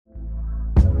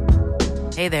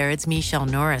Hey there, it's Michelle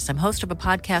Norris. I'm host of a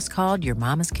podcast called Your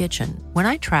Mama's Kitchen. When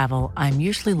I travel, I'm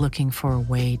usually looking for a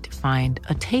way to find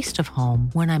a taste of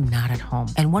home when I'm not at home.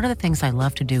 And one of the things I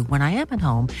love to do when I am at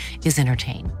home is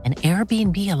entertain. And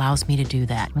Airbnb allows me to do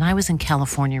that. When I was in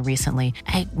California recently,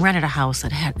 I rented a house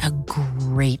that had a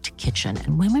great kitchen.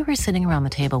 And when we were sitting around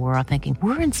the table, we were all thinking,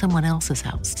 we're in someone else's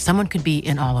house. Someone could be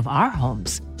in all of our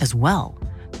homes as well.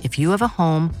 If you have a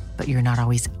home, but you're not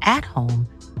always at home,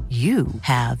 you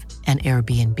have an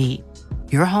Airbnb.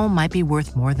 Your home might be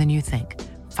worth more than you think.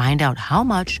 Find out how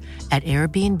much at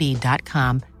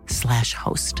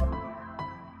airbnb.com/host.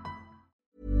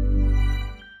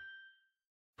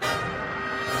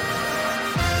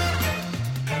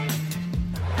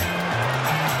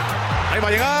 Ahí va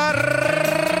a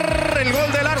llegar el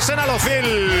gol del Arsenal.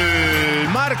 Özil.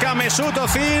 Marca Mesut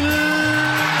Özil.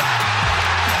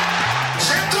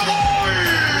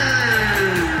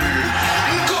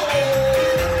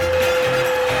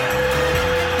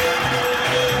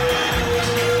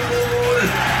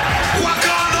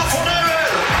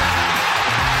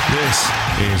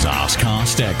 Is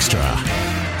Arscast Extra.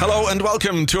 Hello and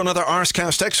welcome to another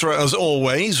Arscast Extra, as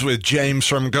always, with James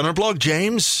from Gunnerblog.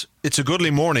 James, it's a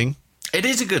goodly morning. It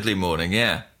is a goodly morning,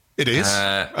 yeah. It is.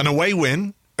 An away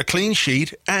win, a clean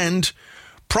sheet, and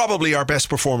probably our best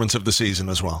performance of the season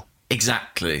as well.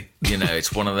 Exactly. You know,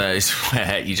 it's one of those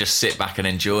where you just sit back and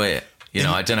enjoy it. You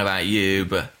know, I don't know about you,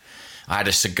 but I had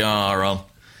a cigar on.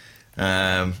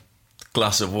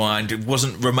 Glass of wine.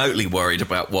 Wasn't remotely worried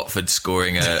about Watford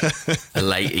scoring a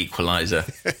late equaliser.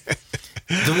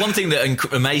 The one thing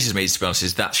that amazes me, to be honest,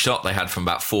 is that shot they had from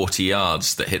about 40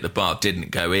 yards that hit the bar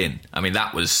didn't go in. I mean,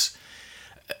 that was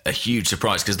a huge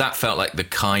surprise because that felt like the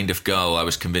kind of goal I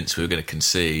was convinced we were going to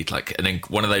concede. Like, and then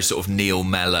one of those sort of Neil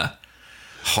Mellor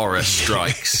horror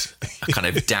strikes, a kind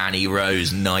of Danny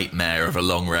Rose nightmare of a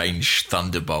long-range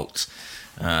thunderbolt.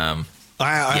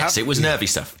 Yes, it was nervy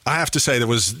stuff. I have to say there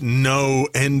was no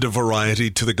end of variety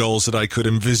to the goals that I could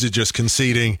envisage us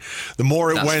conceding. The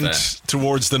more it went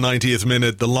towards the 90th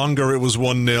minute, the longer it was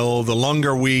 1-0, the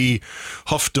longer we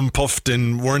huffed and puffed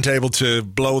and weren't able to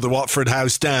blow the Watford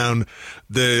house down.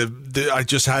 I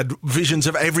just had visions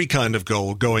of every kind of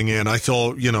goal going in. I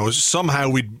thought, you know, somehow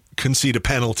we'd concede a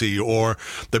penalty or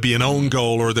there'd be an own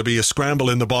goal or there'd be a scramble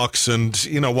in the box, and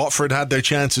you know, Watford had their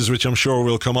chances, which I'm sure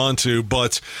we'll come on to.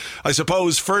 But I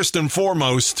suppose first and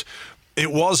foremost,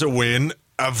 it was a win,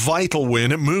 a vital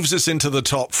win. It moves us into the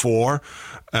top four,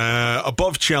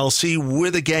 above Chelsea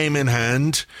with a game in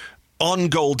hand, on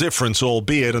goal difference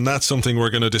albeit, and that's something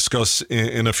we're going to discuss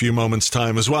in a few moments'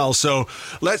 time as well. So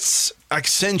let's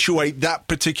accentuate that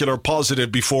particular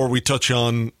positive before we touch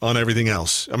on everything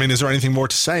else. I mean, is there anything more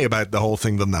to say about the whole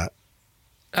thing than that?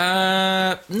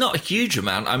 Not a huge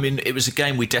amount. I mean, it was a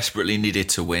game we desperately needed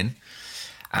to win,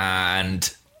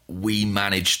 and we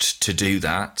managed to do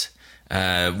that.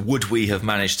 Would we have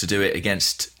managed to do it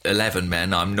against 11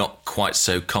 men? I'm not quite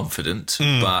so confident,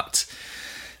 but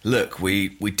look, we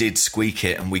did squeak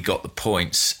it and we got the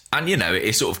points. And, you know,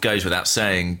 it sort of goes without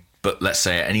saying, but let's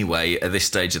say it anyway, at this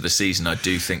stage of the season, I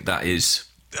do think that is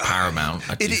paramount.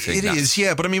 It is,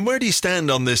 yeah. But I mean, where do you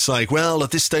stand on this? Like, well,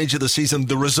 at this stage of the season,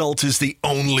 the result is the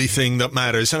only thing that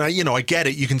matters. And I get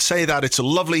it. You can say that. It's a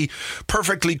lovely,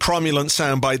 perfectly cromulent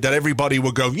soundbite that everybody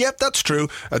will go, yep, that's true.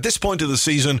 At this point of the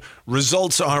season,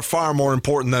 results are far more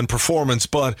important than performance.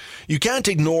 But you can't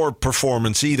ignore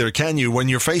performance either, can you? When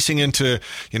you're facing into,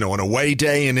 an away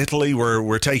day in Italy where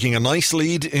we're taking a nice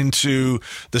lead into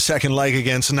the second leg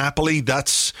against Napoli,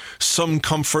 that's some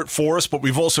comfort for us. But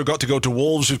we've also got to go to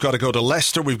Wolves. We've got to go to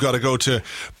Leicester. We've got to go to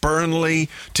Burnley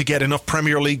to get enough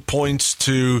Premier League points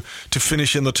to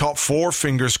finish in the top four.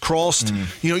 Fingers crossed.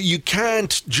 You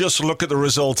can't just look at the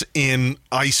result in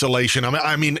isolation.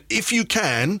 I mean, if you're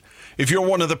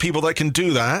one of the people that can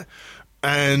do that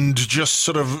and just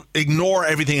sort of ignore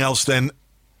everything else, then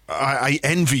I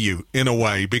envy you in a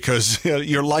way, because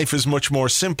your life is much more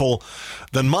simple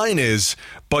than mine is.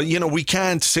 But, we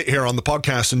can't sit here on the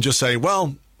podcast and just say,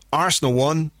 well, Arsenal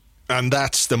won, and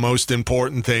that's the most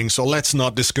important thing, so let's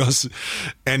not discuss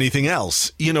anything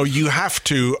else. You have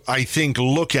to, I think,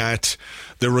 look at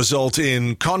the result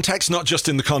in context, not just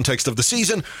in the context of the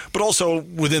season, but also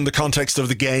within the context of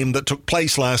the game that took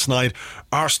place last night.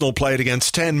 Arsenal played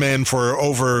against 10 men for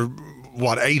over,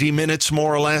 80 minutes,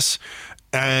 more or less,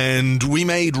 and we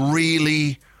made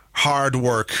really hard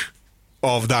work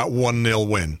of that 1-0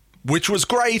 win, which was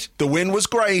great. The win was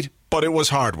great, but it was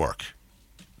hard work.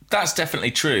 That's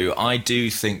definitely true. I do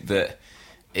think that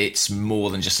it's more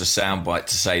than just a soundbite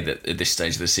to say that at this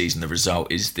stage of the season the result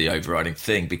is the overriding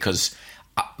thing, because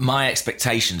my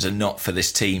expectations are not for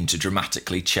this team to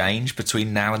dramatically change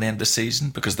between now and the end of the season,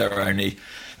 because there are only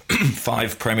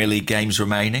 5 Premier League games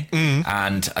remaining.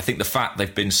 And I think the fact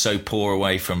they've been so poor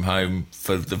away from home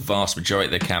for the vast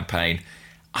majority of the campaign,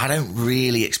 I don't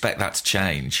really expect that to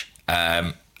change.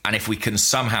 And if we can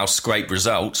somehow scrape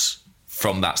results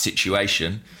from that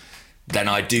situation, then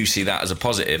I do see that as a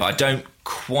positive. I don't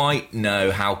quite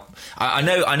know how. I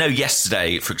know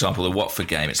yesterday, for example, the Watford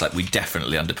game, it's like we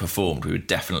definitely underperformed. We were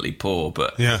definitely poor,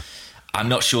 but I'm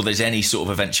not sure there's any sort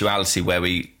of eventuality where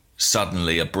we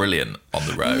suddenly are brilliant on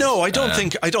the road. No, I don't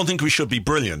think we should be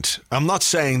brilliant. I'm not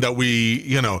saying that we,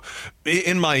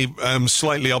 in my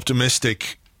slightly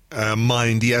optimistic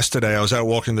mind yesterday, I was out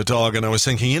walking the dog and I was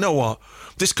thinking, you know what?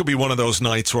 This could be one of those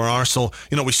nights where Arsenal,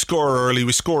 we score early,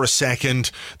 we score a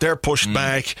second, they're pushed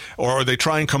back, or they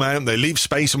try and come out and they leave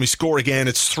space and we score again.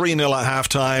 It's 3-0 at half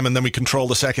time, and then we control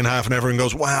the second half and everyone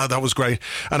goes, wow, that was great.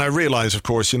 And I realised, of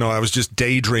course, I was just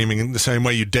daydreaming in the same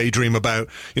way you daydream about,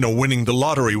 winning the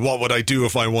lottery. What would I do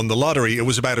if I won the lottery? It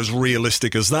was about as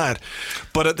realistic as that.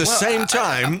 But at the same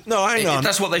time, hang on.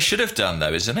 That's what they should have done,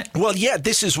 though, isn't it? Well, yeah,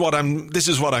 this is what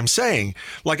I'm saying.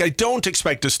 Like, I don't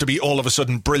expect us to be all of a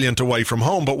sudden brilliant away from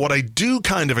home, but what I do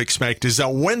kind of expect is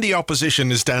that when the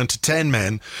opposition is down to 10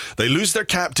 men, they lose their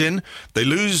captain, they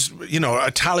lose,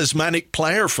 a talismanic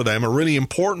player for them, a really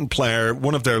important player,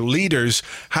 one of their leaders,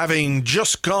 having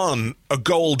just gone a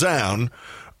goal down.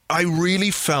 I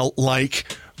really felt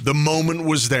like the moment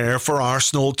was there for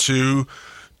Arsenal to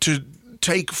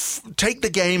take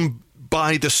the game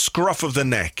by the scruff of the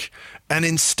neck. And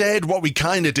instead, what we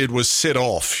kind of did was sit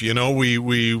off. We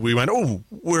went,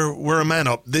 we're a man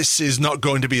up. This is not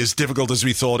going to be as difficult as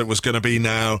we thought it was going to be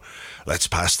now. Let's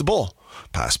pass the ball.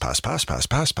 Pass.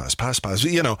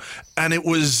 And it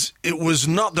was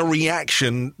not the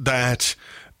reaction that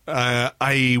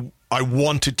I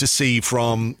wanted to see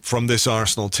from this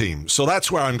Arsenal team. So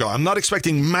that's where I'm going. I'm not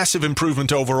expecting massive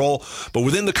improvement overall, but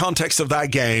within the context of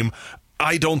that game,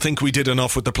 I don't think we did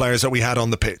enough with the players that we had on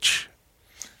the pitch.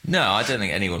 No, I don't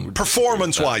think anyone would.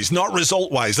 Performance-wise, not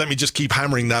result-wise. Let me just keep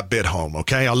hammering that bit home,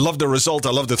 okay? I love the result. I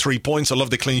love the 3 points. I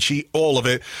love the clean sheet, all of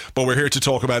it. But we're here to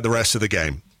talk about the rest of the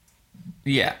game.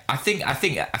 Yeah, I think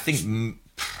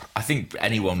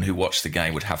anyone who watched the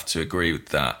game would have to agree with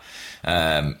that.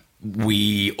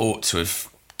 We ought to have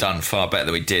done far better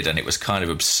than we did, and it was kind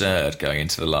of absurd going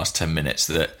into the last 10 minutes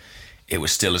that it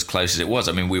was still as close as it was.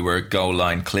 I mean, we were a goal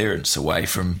line clearance away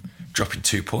from dropping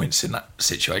 2 points in that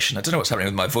situation. I don't know what's happening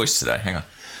with my voice today. Hang on.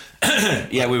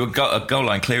 Yeah, we were a goal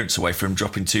line clearance away from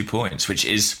dropping 2 points, which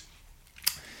is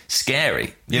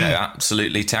scary,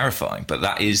 absolutely terrifying. But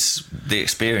that is the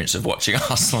experience of watching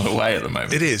Arsenal away at the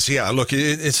moment. It is, yeah. Look,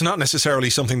 it's not necessarily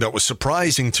something that was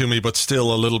surprising to me, but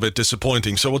still a little bit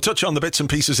disappointing. So we'll touch on the bits and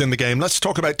pieces in the game. Let's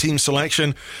talk about team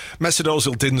selection. Mesut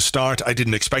Ozil didn't start. I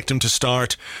didn't expect him to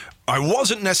start. I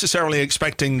wasn't necessarily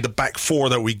expecting the back four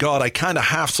that we got. I kind of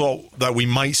half thought that we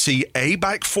might see a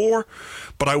back four,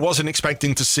 but I wasn't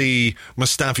expecting to see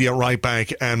Mustafi at right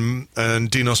back and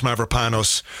Dinos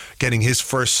Mavropanos getting his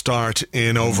first start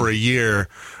in over a year.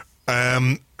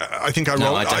 I think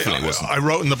I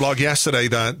wrote in the blog yesterday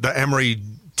that Emery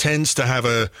tends to have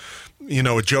a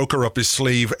joker up his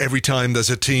sleeve every time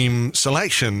there's a team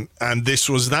selection, and this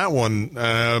was that one.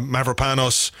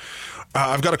 Mavropanos,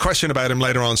 I've got a question about him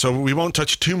later on, so we won't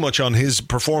touch too much on his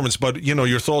performance, but,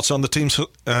 your thoughts on the team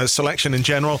selection in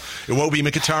general. Iwobi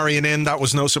Mkhitaryan in, that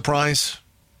was no surprise.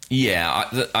 Yeah,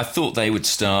 I thought they would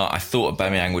start. I thought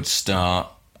Aubameyang would start.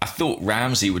 I thought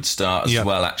Ramsey would start as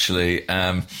well, actually.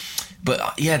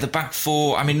 But, the back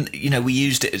four, I mean, we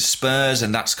used it at Spurs,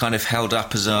 and that's kind of held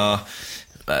up as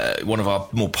one of our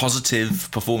more positive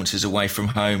performances away from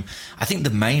home. I think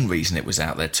the main reason it was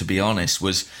out there, to be honest,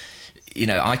 was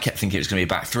I kept thinking it was going to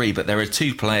be a back three, but there are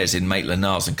two players in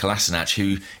Maitland-Niles and Kolasinac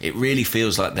who it really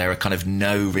feels like there are kind of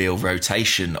no real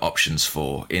rotation options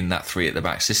for in that three at the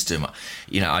back system.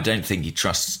 I don't think he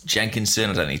trusts Jenkinson.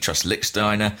 I don't think he trusts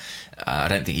Lichtsteiner. I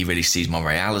don't think he really sees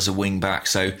Monreal as a wing back.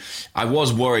 So I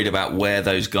was worried about where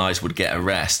those guys would get a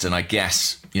rest. And I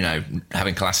guess,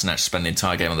 having Kolasinac spend the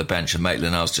entire game on the bench and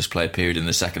Maitland-Niles just play a period in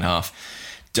the second half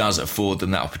does afford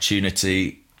them that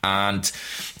opportunity. And,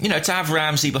 to have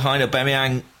Ramsey behind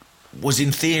Aubameyang was,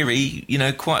 in theory,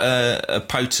 quite a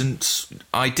potent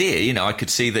idea. I could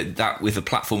see that with a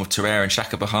platform of Torreira and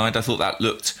Xhaka behind, I thought that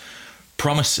looked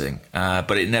promising.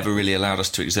 But it never really allowed us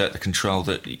to exert the control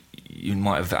that you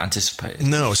might have anticipated.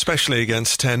 No, especially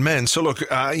against 10 men. So,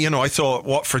 look, I thought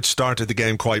Watford started the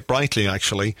game quite brightly,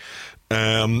 actually,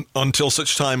 until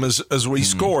such time as we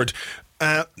scored.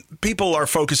 people are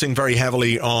focusing very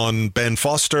heavily on Ben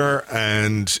Foster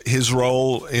and his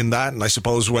role in that. And I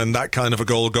suppose when that kind of a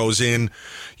goal goes in,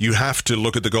 you have to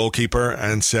look at the goalkeeper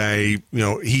and say,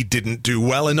 he didn't do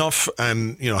well enough.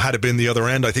 And, had it been the other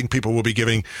end, I think people will be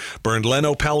giving Bernd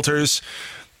Leno pelters.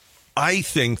 I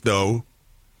think, though,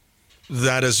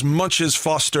 that as much as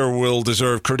Foster will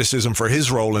deserve criticism for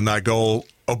his role in that goal,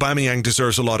 Aubameyang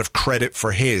deserves a lot of credit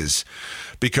for his.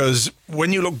 Because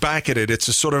when you look back at it, it's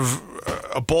a sort of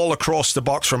a ball across the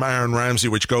box from Aaron Ramsey,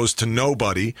 which goes to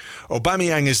nobody.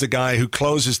 Aubameyang is the guy who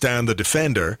closes down the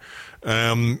defender.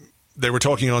 They were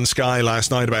talking on Sky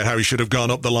last night about how he should have gone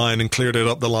up the line and cleared it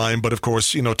up the line. But of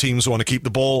course, teams want to keep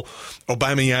the ball.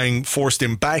 Aubameyang forced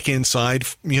him back inside,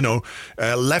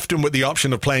 left him with the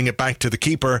option of playing it back to the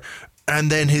keeper.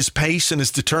 And then his pace and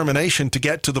his determination to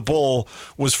get to the ball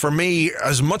was, for me,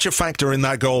 as much a factor in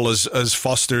that goal as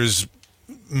Foster's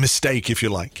mistake, if you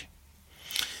like.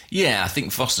 Yeah, I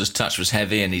think Foster's touch was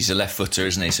heavy, and he's a left footer,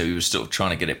 isn't he? So he was sort of trying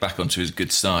to get it back onto his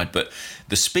good side. But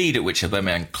the speed at which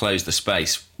Aubameyang closed the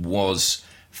space was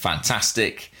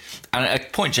fantastic. And at a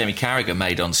point Jamie Carragher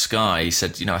made on Sky, he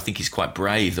said, I think he's quite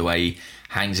brave the way he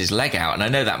hangs his leg out. And I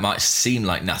know that might seem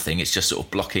like nothing, it's just sort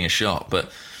of blocking a shot, but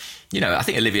I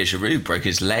think Olivier Giroud broke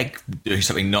his leg doing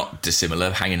something not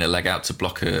dissimilar, hanging a leg out to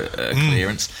block a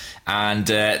clearance. And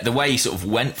the way he sort of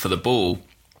went for the ball,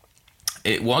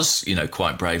 it was,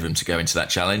 quite brave of him to go into that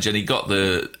challenge. And he got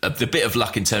the bit of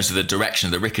luck in terms of the direction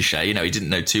of the ricochet. He didn't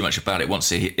know too much about it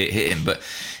once it hit him, but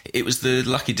it was the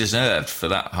luck he deserved for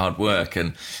that hard work.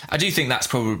 And I do think that's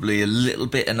probably a little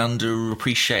bit an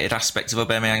underappreciated aspect of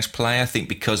Aubameyang's play. I think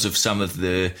because of some of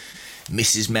the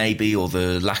misses maybe, or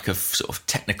the lack of sort of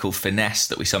technical finesse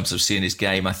that we sometimes see in his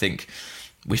game, I think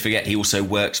we forget he also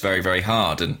works very, very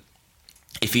hard. And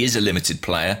if he is a limited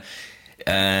player,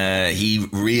 he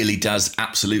really does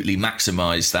absolutely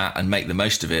maximise that and make the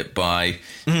most of it by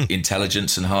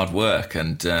intelligence and hard work.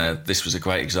 And this was a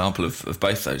great example of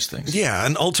both those things. Yeah,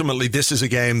 and ultimately this is a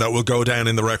game that will go down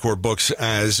in the record books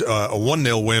as a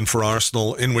 1-0 win for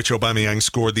Arsenal, in which Aubameyang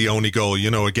scored the only goal.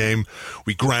 A game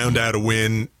we ground out a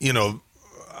win.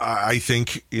 I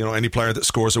think any player that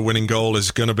scores a winning goal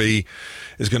is going to be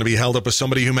held up as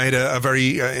somebody who made a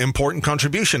very important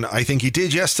contribution. I think he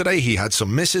did yesterday. He had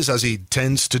some misses, as he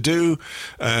tends to do.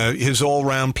 His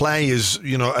all-round play is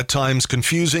at times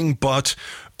confusing, but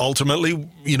ultimately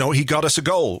he got us a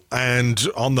goal. And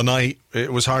on the night,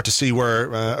 it was hard to see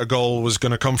where a goal was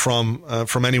going to come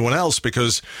from anyone else,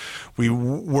 because we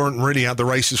weren't really at the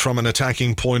races from an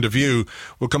attacking point of view.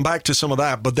 We'll come back to some of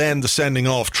that, but then the sending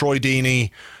off, Troy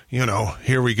Deeney,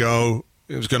 here we go.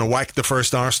 It was going to whack the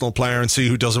first Arsenal player and see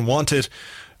who doesn't want it.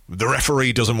 The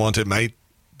referee doesn't want it, mate.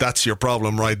 That's your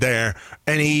problem right there.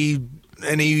 Any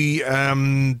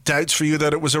doubts for you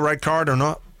that it was a red card or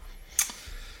not?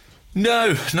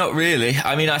 No, not really.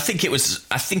 I mean, I think it was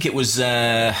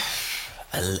a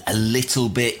little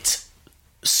bit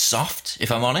soft,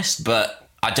 if I'm honest, but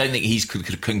I don't think he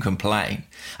can complain.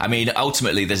 I mean,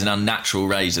 ultimately, there's an unnatural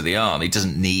raise of the arm. He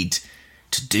doesn't need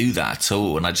to do that at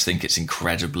all, and I just think it's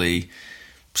incredibly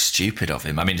stupid of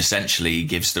him. I mean, essentially, he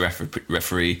gives the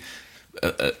referee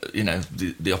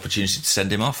the opportunity to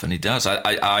send him off, and he does.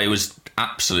 I was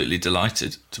absolutely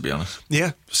delighted, to be honest.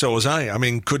 Yeah, so was I. I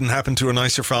mean, couldn't happen to a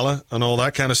nicer fella and all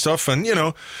that kind of stuff. And,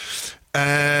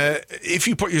 if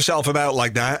you put yourself about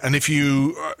like that, and if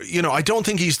I don't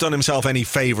think he's done himself any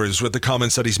favours with the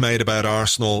comments that he's made about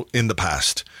Arsenal in the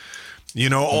past.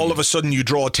 All of a sudden you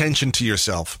draw attention to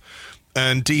yourself.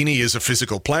 And Deeney is a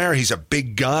physical player. He's a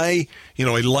big guy. He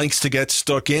likes to get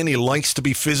stuck in. He likes to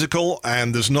be physical,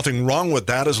 and there's nothing wrong with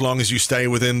that as long as you stay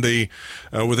within the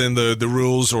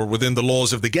rules or within the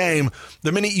laws of the game.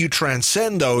 The minute you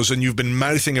transcend those and you've been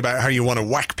mouthing about how you want to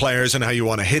whack players and how you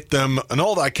want to hit them and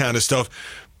all that kind of stuff,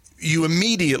 you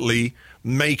immediately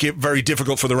make it very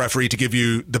difficult for the referee to give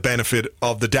you the benefit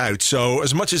of the doubt. So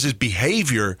as much as his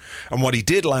behaviour and what he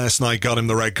did last night got him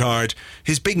the red card,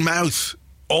 his big mouth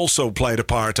also played a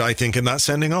part, I think, in that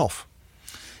sending off.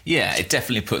 Yeah, it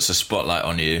definitely puts a spotlight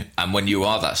on you. And when you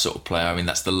are that sort of player, I mean,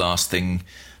 that's the last thing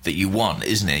that you want,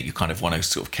 isn't it? You kind of want to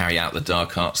sort of carry out the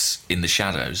dark arts in the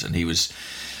shadows. And he was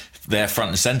there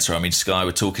front and centre. I mean, Sky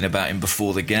were talking about him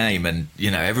before the game, and,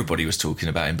 everybody was talking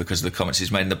about him because of the comments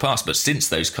he's made in the past. But since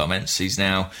those comments, he's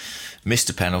now missed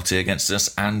a penalty against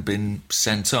us and been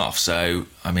sent off. So,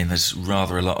 I mean, there's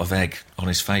rather a lot of egg on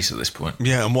his face at this point.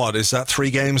 Yeah, and what, is that 3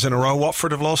 games in a row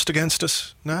Watford have lost against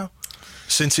us now?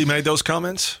 Since he made those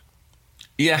comments?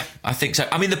 Yeah, I think so.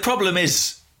 I mean, the problem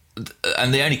is,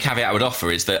 and the only caveat I would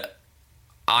offer is that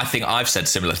I think I've said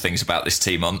similar things about this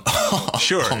team on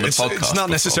sure. on the podcast. It's not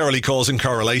necessarily causing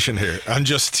correlation here. I'm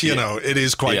just, you know, it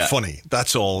is quite funny.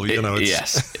 That's all. You know.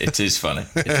 Yes, it is funny.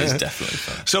 It is definitely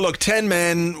funny. So look, 10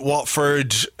 men,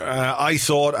 Watford. I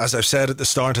thought, as I've said at the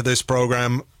start of this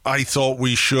programme, I thought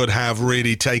we should have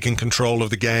really taken control of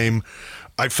the game.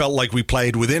 I felt like we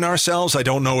played within ourselves. I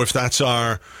don't know if that's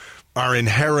our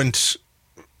inherent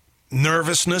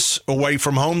nervousness away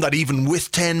from home, that even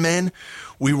with 10 men,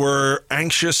 we were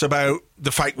anxious about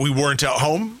the fact we weren't at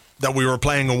home, that we were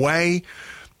playing away.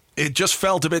 It just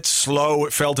felt a bit slow.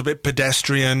 It felt a bit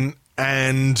pedestrian.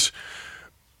 And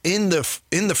in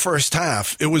the first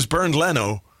half, it was Bernd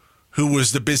Leno who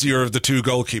was the busier of the two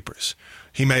goalkeepers.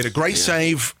 He made a great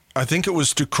save. I think it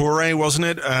was Doucouré, wasn't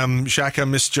it? Xhaka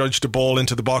misjudged the ball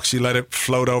into the box. He let it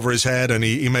float over his head, and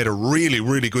he made a really,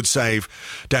 really good save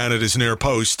down at his near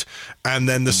post. And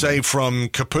then the save from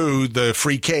Capoue, the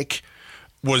free kick,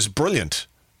 was brilliant.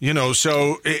 You know,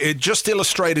 so it just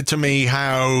illustrated to me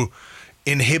how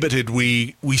inhibited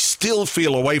we still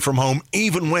feel away from home,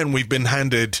 even when we've been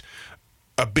handed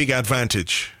a big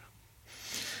advantage.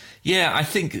 Yeah, I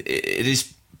think it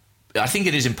is. I think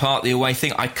it is in part the away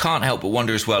thing. I can't help but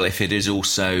wonder as well if it is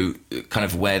also kind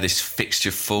of where this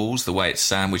fixture falls, the way it's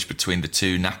sandwiched between the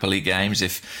two Napoli games.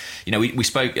 If, you know, we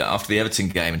spoke after the Everton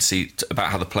game and see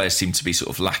about how the players seem to be sort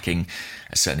of lacking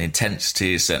a certain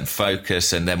intensity, a certain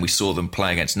focus, and then we saw them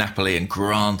play against Napoli, and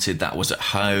granted that was at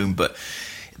home, but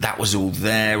that was all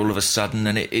there all of a sudden,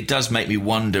 and it does make me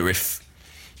wonder if,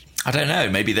 I don't know,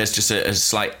 maybe there's just a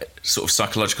slight sort of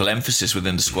psychological emphasis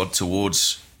within the squad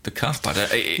towards the cup.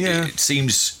 It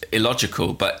seems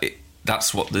illogical, but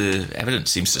that's what the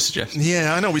evidence seems to suggest.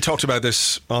 Yeah, I know we talked about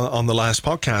this on the last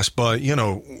podcast, but you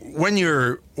know, when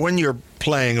you're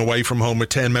playing away from home with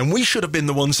 10 men, we should have been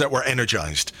the ones that were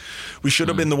energised. We should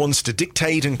have been the ones to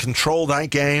dictate and control that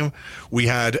game. We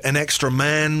had an extra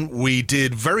man. We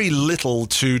did very little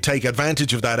to take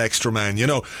advantage of that extra man. You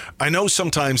know, I know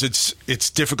sometimes it's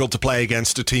difficult to play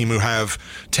against a team who have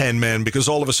 10 men because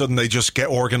all of a sudden they just get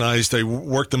organised. They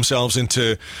work themselves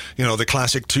into, you know, the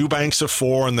classic two banks of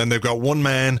four, and then they've got one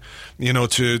man, you know,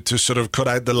 to sort of cut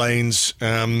out the lanes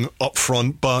up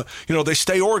front. But, you know, they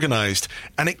stay organised,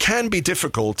 and it can be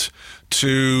difficult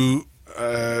to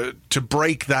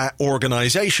break that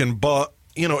organisation. But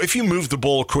you know, if you move the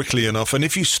ball quickly enough, and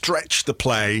if you stretch the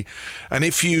play, and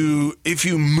if you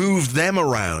move them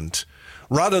around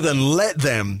rather than let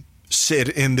them sit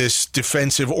in this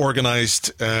defensive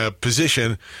organised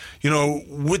position, you know,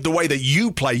 with the way that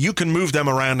you play, you can move them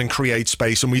around and create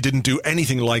space, and we didn't do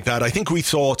anything like that. I think we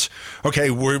thought, okay,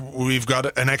 we've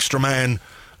got an extra man,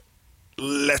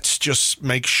 let's just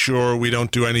make sure we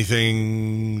don't do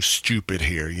anything stupid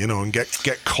here, you know, and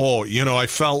get caught. You know, I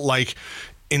felt like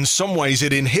in some ways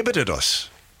it inhibited us.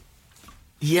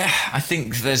 Yeah, I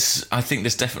think there's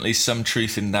definitely some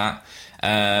truth in that.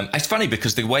 It's funny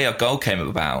because the way our goal came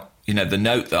about, you know, the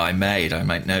note that I made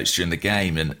notes during the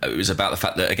game, and it was about the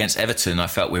fact that against Everton, I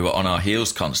felt we were on our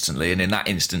heels constantly. And in that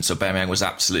instance, Aubameyang was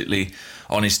absolutely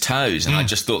on his toes. And I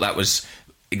just thought that was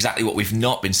exactly what we've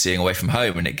not been seeing away from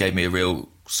home, and it gave me a real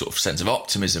sort of sense of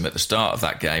optimism at the start of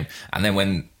that game. And then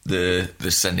when the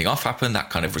sending off happened, that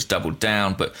kind of was doubled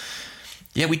down. But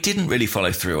yeah, we didn't really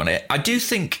follow through on it. I do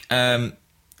think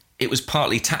it was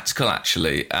partly tactical,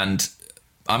 actually, and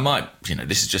I might, you know,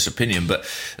 this is just opinion, but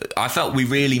I felt we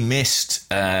really missed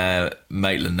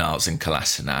Maitland-Niles and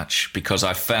Kolasinac, because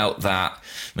I felt that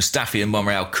Mustafi and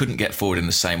Monreal couldn't get forward in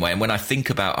the same way. And when I think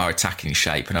about our attacking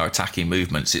shape and our attacking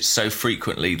movements, it's so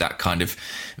frequently that kind of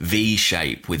V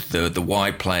shape with the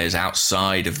wide players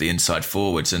outside of the inside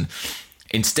forwards. And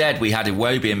instead, we had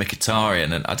Iwobi and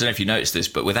Mkhitaryan, and I don't know if you noticed this,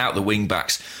 but without the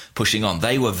wing-backs pushing on,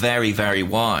 they were very, very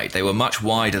wide. They were much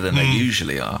wider than they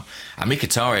usually are. And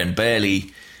Mkhitaryan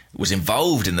barely was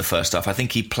involved in the first half. I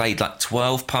think he played like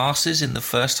 12 passes in the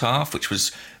first half, which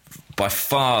was by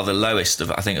far the lowest of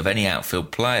any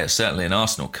outfield player, certainly in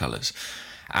Arsenal colours.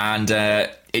 And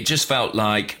it just felt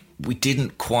like we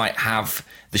didn't quite have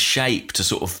the shape to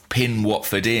sort of pin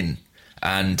Watford in.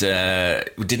 And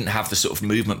we didn't have the sort of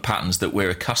movement patterns that we're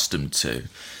accustomed to.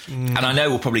 And I know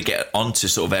we'll probably get onto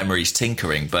sort of Emery's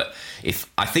tinkering, but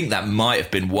I think that might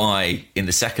have been why in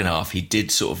the second half he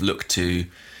did sort of look to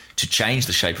change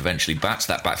the shape eventually back to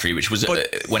that back three, which was,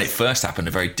 when it first happened,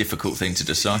 a very difficult thing to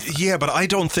decipher. Yeah, but I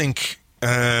don't think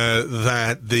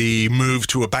that the move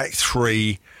to a back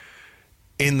three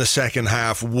in the second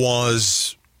half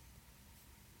was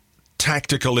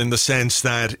tactical in the sense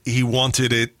that he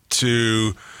wanted it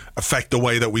to affect the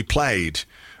way that we played.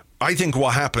 I think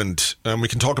what happened, and we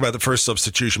can talk about the first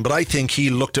substitution, but I think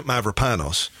he looked at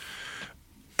Mavropanos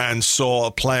and saw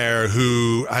a player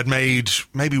who had made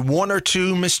maybe one or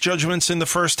two misjudgments in the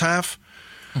first half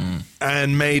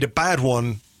and made a bad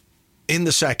one in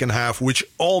the second half, which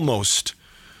almost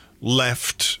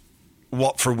left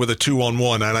Watford with a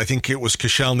 2-on-1. And I think it was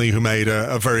Koscielny who made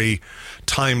a very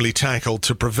timely tackle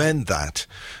to prevent that.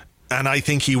 And I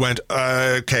think he went,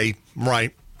 okay,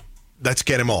 right, let's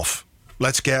get him off.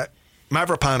 Let's get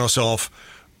Mavropanos off.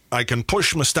 I can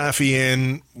push Mustafi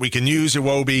in. We can use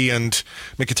Iwobi and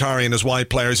Mkhitaryan as wide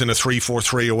players in a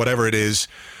 3-4-3 or whatever it is.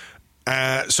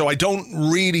 So I don't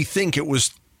really think it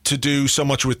was to do so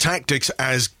much with tactics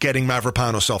as getting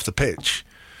Mavropanos off the pitch.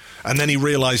 And then he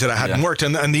realised that it hadn't worked.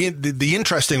 And the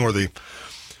interesting or the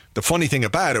funny thing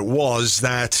about it was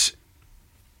that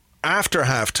after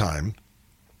halftime,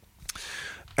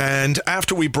 and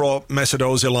after we brought Mesut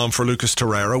Ozil on for Lucas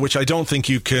Torreira, which I don't think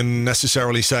you can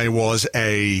necessarily say was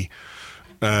a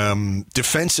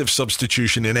defensive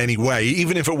substitution in any way,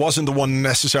 even if it wasn't the one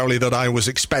necessarily that I was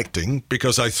expecting,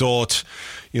 because I thought,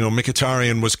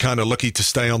 Mkhitaryan was kind of lucky to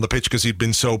stay on the pitch because he'd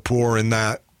been so poor in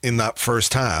that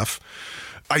first half.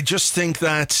 I just think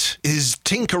that his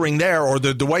tinkering there, or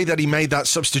the way that he made that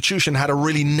substitution, had a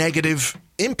really negative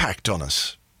impact on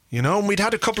us. And we'd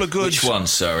had a couple of good... Which one,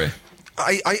 sorry?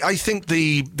 I think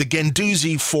the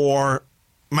Guendouzi for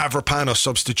Mavropanos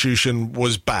substitution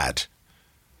was bad.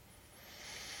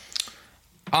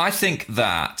 I think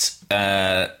that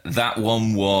that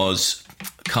one was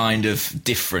kind of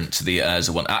different to the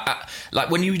Ozil one.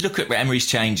 Like when you look at Emery's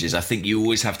changes, I think you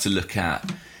always have to look at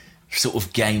sort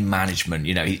of game management.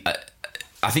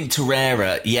 I think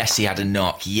Torreira, yes, he had a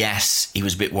knock. Yes, he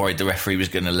was a bit worried the referee was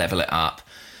going to level it up.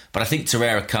 But I think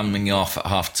Torreira coming off at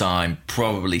half-time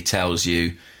probably tells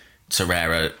you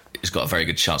Torreira has got a very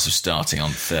good chance of starting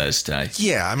on Thursday.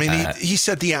 Yeah, I mean, he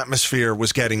said the atmosphere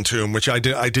was getting to him, which I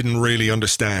didn't really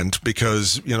understand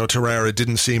because, Torreira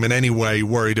didn't seem in any way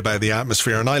worried about the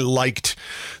atmosphere. And I liked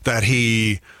that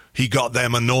he got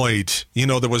them annoyed.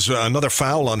 There was another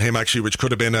foul on him actually, which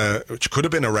could have been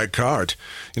a red card.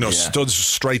 Stood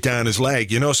straight down his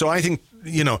leg. So I think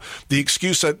the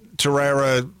excuse that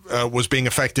Torreira was being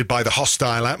affected by the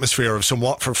hostile atmosphere of some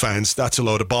Watford fans, that's a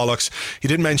load of bollocks. He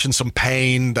did mention some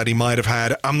pain that he might have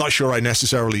had. I'm not sure I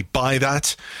necessarily buy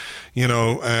that.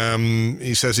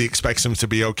 He says he expects him to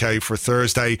be okay for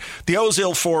Thursday. The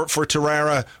Ozil for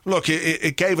Torreira, look,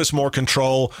 it gave us more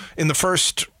control in the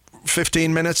first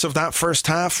 15 minutes of that first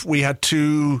half. We had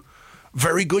two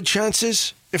very good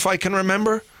chances, if I can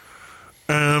remember.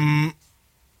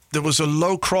 There was a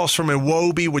low cross from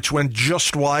Iwobi, which went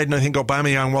just wide, and I think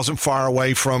Aubameyang wasn't far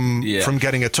away from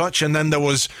getting a touch. And then there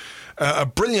was a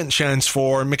brilliant chance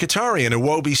for Mkhitaryan.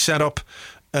 Iwobi set up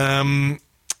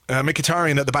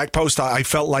Mkhitaryan at the back post. I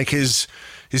felt like his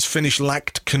finish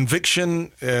lacked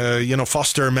conviction.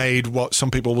 Foster made what some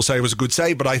people will say was a good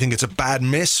save, but I think it's a bad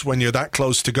miss when you're that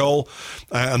close to goal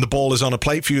and the ball is on a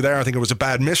plate for you there. I think it was a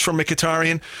bad miss from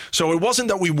Mkhitaryan. So it wasn't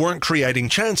that we weren't creating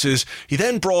chances. He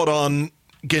then brought on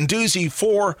Guendouzi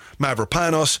for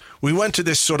Mavropanos. We went to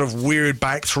this sort of weird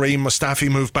back three. Mustafi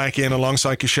moved back in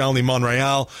alongside Koscielny,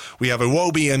 Monreal. We have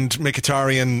Iwobi and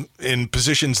Mkhitaryan in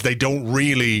positions they don't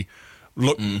really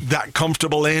look that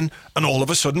comfortable in, and all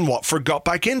of a sudden Watford got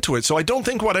back into it. So I don't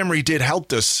think what Emery did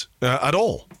helped us at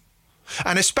all.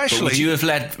 And especially...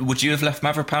 But would you have left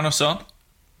Mavropanos on?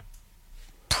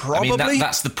 Probably. I mean,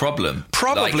 that's the problem.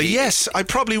 Probably, yes. I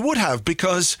probably would have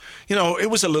because, it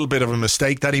was a little bit of a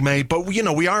mistake that he made. But,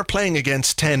 we are playing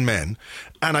against 10 men.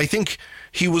 And I think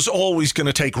he was always going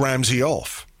to take Ramsey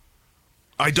off.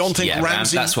 I don't think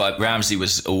Ramsey... That's why Ramsey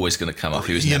was always going to come off.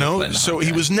 He was never playing so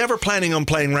he was never planning on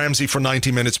playing Ramsey for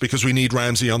 90 minutes because we need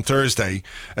Ramsey on Thursday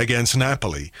against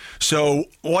Napoli. So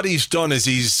what he's done is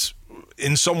he's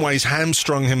in some ways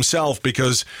hamstrung himself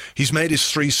because he's made his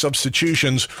three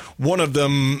substitutions. One of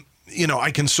them,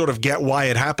 I can sort of get why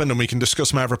it happened, and we can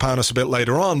discuss Mavropanos a bit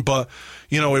later on, but,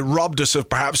 it robbed us of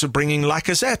perhaps of bringing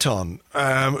Lacazette on,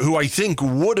 who I think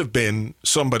would have been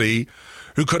somebody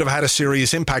who could have had a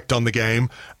serious impact on the game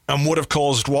and would have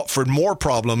caused Watford more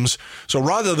problems. So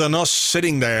rather than us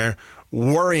sitting there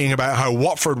worrying about how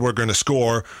Watford were going to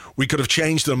score, we could have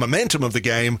changed the momentum of the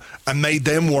game and made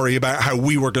them worry about how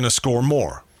we were going to score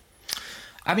more.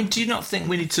 I mean, do you not think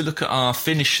we need to look at our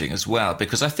finishing as well?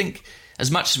 Because I think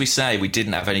as much as we say we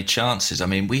didn't have any chances, I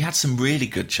mean, we had some really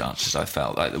good chances, I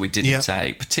felt like, that we didn't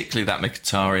take, particularly that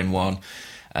Mkhitaryan one.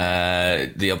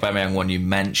 The Aubameyang one you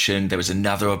mentioned. There was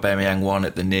another Aubameyang one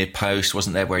at the near post,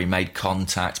 wasn't there, where he made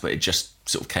contact, but it just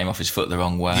sort of came off his foot the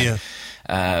wrong way.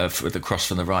 With the cross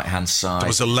from the right-hand side. There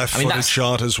was a left-footed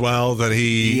shot as well that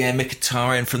he... Yeah,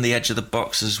 Mkhitaryan from the edge of the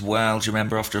box as well. Do you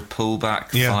remember after a pullback,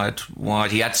 fired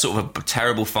wide? He had sort of a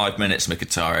terrible 5 minutes,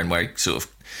 Mkhitaryan, where he sort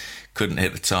of couldn't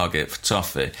hit the target for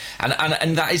Toffee.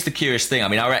 And that is the curious thing. I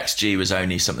mean, our XG was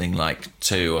only something like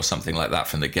 2 or something like that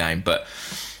from the game. But,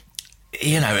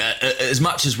 you know, as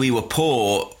much as we were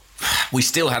poor, we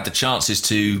still had the chances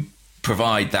to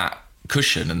provide that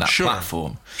cushion and that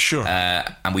platform. Sure.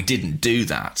 And we didn't do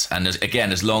that. And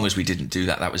again, as long as we didn't do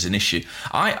that, that was an issue.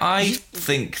 I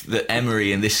think that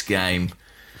Emery in this game,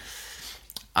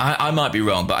 I might be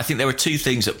wrong, but I think there were 2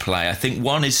 things at play. I think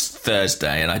one is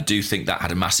Thursday, and I do think that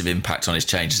had a massive impact on his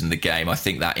changes in the game. I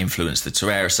think that influenced the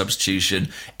Torreira substitution.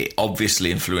 It obviously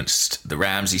influenced the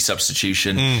Ramsey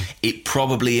substitution. It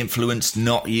probably influenced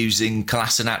not using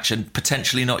Kolasinac and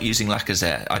potentially not using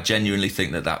Lacazette. I genuinely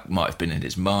think that might have been in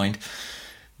his mind.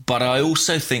 But I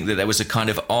also think that there was a kind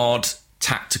of odd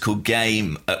tactical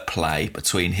game at play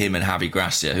between him and Javi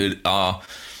Gracia, who are,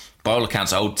 by all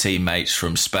accounts, old teammates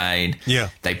from Spain. Yeah.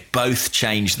 They both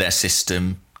changed their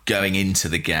system going into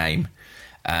the game.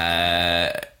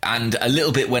 And a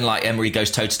little bit when like Emery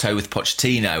goes toe-to-toe with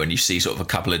Pochettino and you see sort of a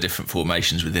couple of different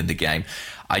formations within the game,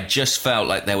 I just felt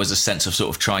like there was a sense of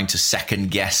sort of trying to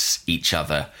second-guess each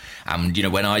other. And, you know,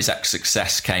 when Isaac's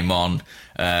success came on,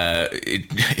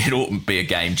 it oughtn't be a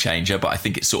game changer, but I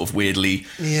think it sort of weirdly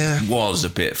was a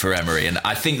bit for Emery. And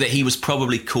I think that he was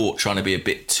probably caught trying to be a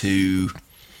bit too...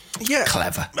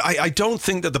 clever. I don't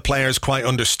think that the players quite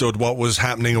understood what was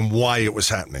happening and why it was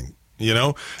happening, you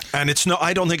know? And it's not.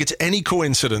 I don't think it's any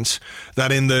coincidence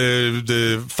that in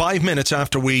the 5 minutes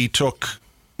after we took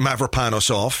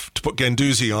Mavropanos off to put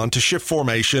Guendouzi on to shift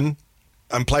formation,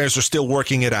 and players are still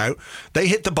working it out, they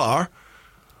hit the bar.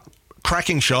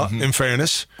 Cracking shot, in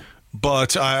fairness.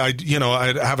 But I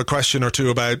have a question or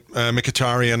two about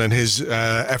Mkhitaryan and his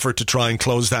effort to try and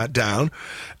close that down.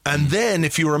 And then,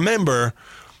 if you remember,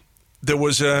 there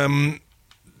was a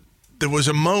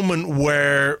moment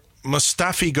where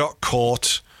Mustafi got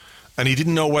caught and he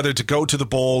didn't know whether to go to the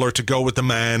ball or to go with the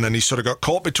man, and he sort of got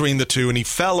caught between the two and he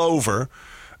fell over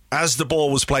as the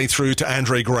ball was played through to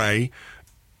Andre Gray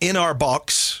in our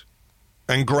box,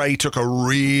 and Gray took a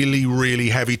really, really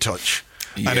heavy touch.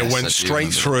 And it went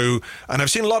straight through. And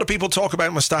I've seen a lot of people talk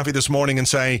about Mustafi this morning and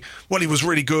say, well, he was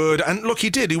really good. And look, he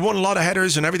did. He won a lot of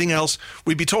headers and everything else.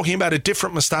 We'd be talking about a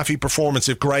different Mustafi performance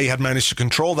if Gray had managed to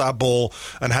control that ball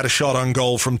and had a shot on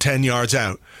goal from 10 yards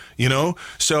out, you know?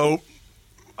 So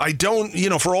I don't, you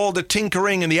know, for all the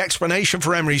tinkering and the explanation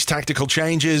for Emery's tactical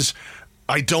changes,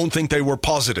 I don't think they were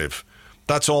positive.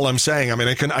 That's all I'm saying. I mean,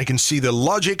 I can see the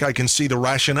logic. I can see the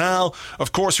rationale.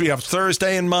 Of course, we have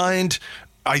Thursday in mind.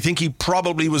 I think he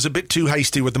probably was a bit too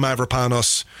hasty with the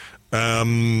Mavropanos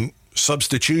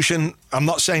substitution. I'm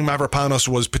not saying Mavropanos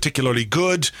was particularly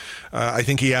good. I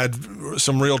think he had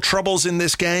some real troubles in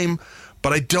this game,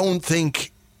 but I don't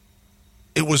think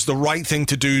it was the right thing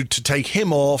to do to take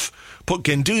him off, put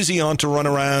Guendouzi on to run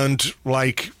around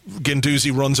like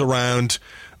Guendouzi runs around.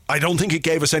 I don't think it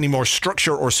gave us any more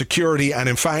structure or security, and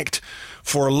in fact,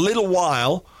 for a little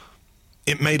while,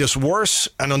 it made us worse,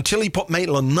 and until he put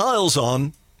Maitland-Niles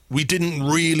on, we didn't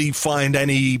really find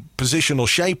any positional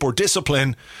shape or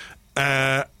discipline.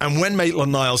 And when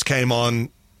Maitland-Niles came on,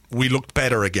 we looked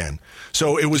better again.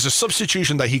 So it was a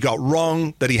substitution that he got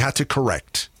wrong, that he had to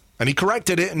correct. And he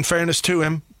corrected it, in fairness to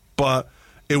him, but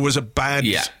it was a bad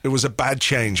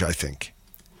change, I think.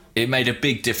 It made a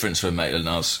big difference when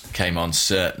Maitland-Niles came on,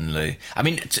 certainly. I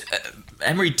mean,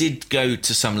 Emery did go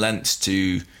to some lengths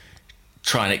to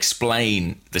try and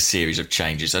explain the series of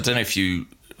changes. I don't know if you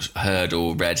heard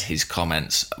or read his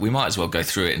comments. We might as well go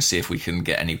through it and see if we can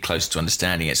get any closer to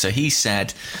understanding it. So he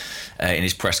said in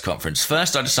his press conference,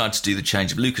 first I decided to do the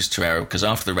change of Lucas Torreira because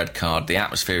after the red card, the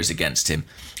atmosphere is against him.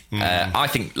 I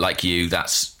think, like you,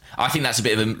 I think that's a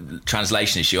bit of a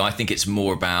translation issue. I think it's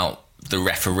more about the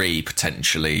referee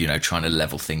potentially, you know, trying to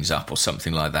level things up or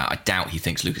something like that. I doubt he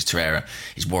thinks Lucas Torreira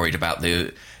is worried about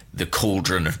the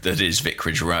cauldron that is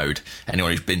Vicarage Road.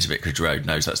 Anyone who's been to Vicarage Road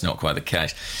knows that's not quite the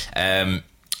case. And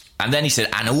then he said,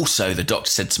 and also the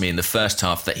doctor said to me in the first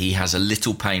half that he has a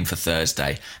little pain for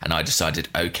Thursday, and I decided,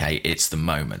 okay, it's the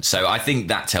moment. So I think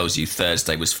that tells you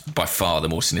Thursday was by far the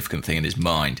more significant thing in his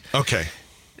mind. Okay.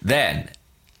 Then,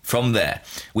 from there,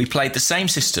 we played the same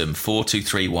system,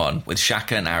 4-2-3-1, with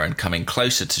Xhaka and Aaron coming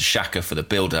closer to Xhaka for the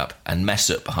build-up and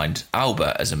Mesut behind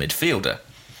Alba as a midfielder.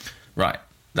 Right.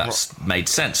 That's made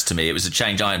sense to me. It was a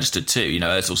change I understood too.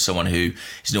 Ozil's someone who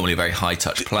is normally a very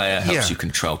high-touch player, helps you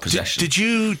control possession. Did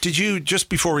you, just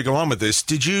before we go on with this,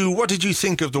 what did you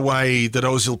think of the way that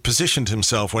Ozil positioned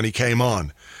himself when he came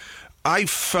on? I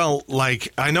felt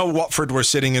like, I know Watford were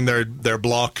sitting in their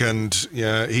block and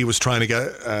he was trying to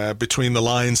get between the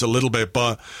lines a little bit,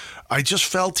 but I just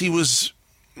felt he was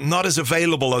not as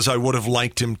available as I would have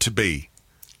liked him to be.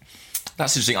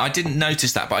 That's interesting. I didn't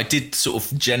notice that, but I did sort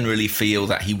of generally feel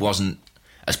that he wasn't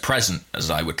as present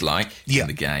as I would like in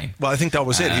the game. Well, I think that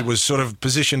was it. He was sort of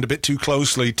positioned a bit too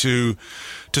closely to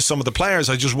some of the players.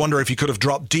 I just wonder if he could have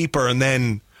dropped deeper and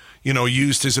then,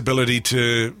 used his ability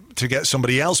to get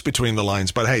somebody else between the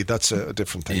lines. But hey, that's a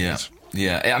different thing.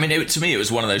 Yeah. I mean, to me, it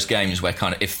was one of those games where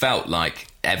it felt like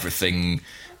everything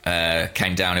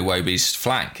came down Iwobi's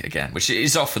flank again, which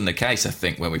is often the case, I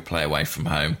think, when we play away from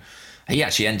home. He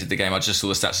actually ended the game, I just saw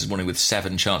the stats this morning, with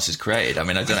 7 chances created. I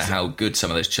mean, I don't know how good some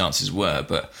of those chances were,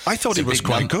 but... I thought he was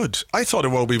quite good. I thought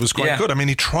Iwobi was quite good. I mean,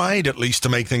 he tried at least to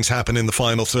make things happen in the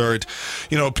final third.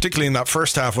 Particularly in that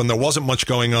first half when there wasn't much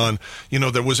going on,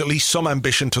 there was at least some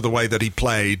ambition to the way that he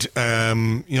played.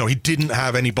 He didn't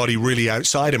have anybody really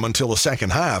outside him until the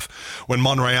second half when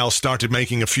Monreal started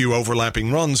making a few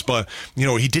overlapping runs, but,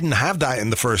 he didn't have that in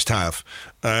the first half.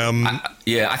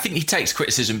 I think he takes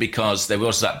criticism because there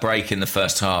was that break in the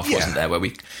first half, wasn't there, where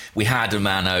we had a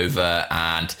man over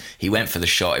and he went for the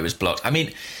shot, it was blocked. I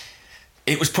mean,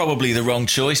 it was probably the wrong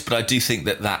choice, but I do think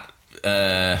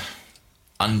that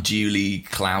unduly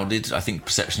clouded, I think,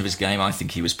 perception of his game. I think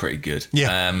he was pretty good.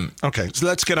 Okay, so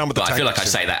let's get on with the tactics.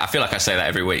 I feel like I say that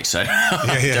every week, so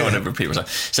I don't want to repeat myself.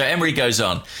 So Emery goes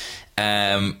on.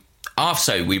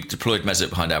 After we deployed Mesut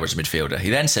behind our midfielder, he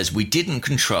then says, "We didn't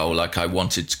control like I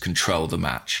wanted to control the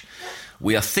match.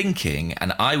 We are thinking,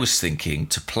 and I was thinking,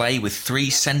 to play with 3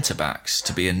 centre-backs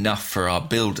to be enough for our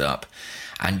build-up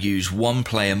and use one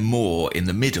player more in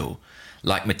the middle,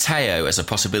 like Matteo as a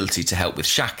possibility to help with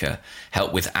Xhaka,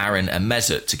 help with Aaron and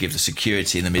Mesut to give the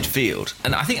security in the midfield."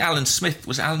 And I think Alan Smith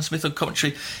on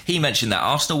commentary? He mentioned that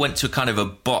Arsenal went to a kind of a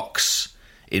box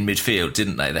in midfield,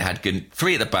 didn't they? They had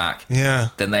 3 at the back. Yeah.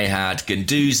 Then they had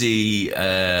Guendouzi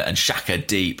and Xhaka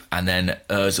deep, and then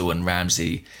Ozil and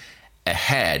Ramsey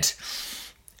ahead.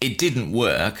 It didn't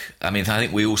work. I mean, I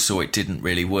think we all saw it didn't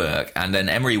really work. And then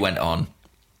Emery went on,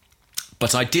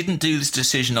 "But I didn't do this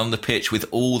decision on the pitch with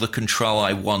all the control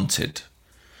I wanted,"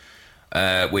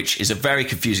 which is a very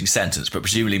confusing sentence, but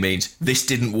presumably means this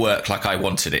didn't work like I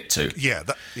wanted it to. Yeah.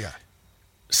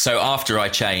 So after I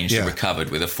changed and recovered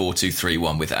with a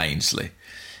 4-2-3-1 with Ainsley,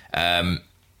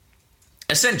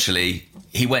 essentially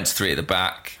he went to 3 at the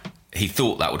back. He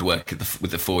thought that would work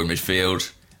with the 4 in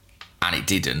midfield, and it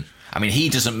didn't. I mean, he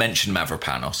doesn't mention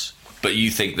Mavropanos, but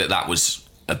you think that was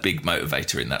a big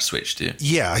motivator in that switch, do you?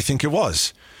 Yeah, I think it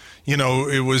was.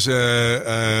 It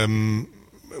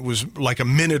was like a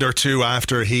minute or two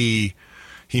after he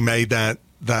made that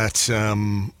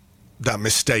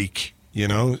mistake.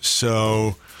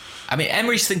 So I mean,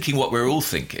 Emery's thinking what we're all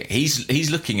thinking. He's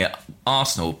looking at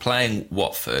Arsenal playing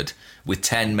Watford with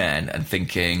 10 men and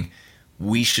thinking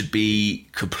we should be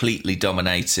completely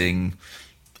dominating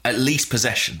at least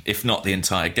possession, if not the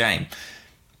entire game.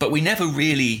 But we never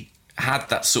really had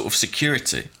that sort of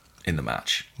security in the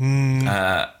match. And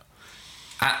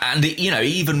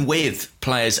even with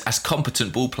players as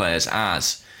competent ball players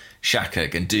as Xhaka,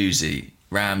 Guendouzi,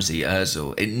 Ramsey,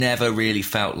 Ozil, it never really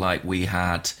felt like we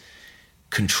had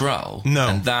control. No.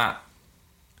 And that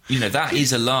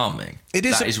is alarming.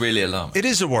 That is really alarming. It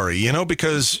is a worry,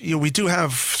 because we do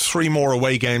have 3 more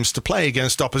away games to play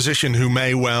against opposition who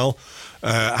may well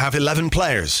have 11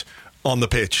 players on the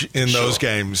pitch in those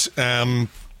games. And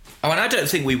I don't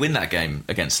think we win that game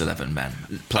against 11 men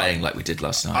playing like we did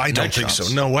last night. I don't think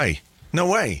so. No way.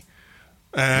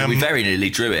 We very nearly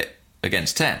drew it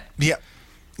against 10. Yeah.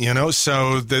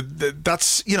 So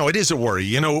that's, it is a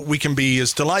worry. We can be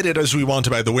as delighted as we want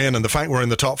about the win and the fact we're in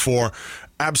the top 4.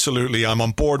 Absolutely, I'm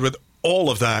on board with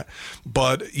all of that.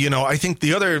 But, I think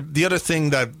the other thing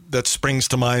that springs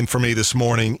to mind for me this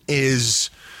morning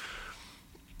is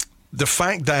the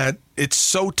fact that it's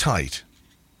so tight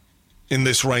in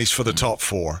this race for the top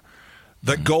 4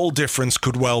 that goal difference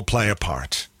could well play a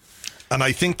part. And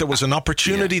I think there was an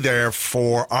opportunity there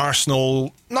for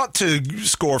Arsenal not to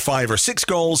score 5 or 6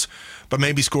 goals, but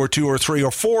maybe score 2 or 3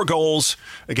 or 4 goals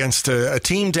against a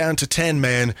team down to 10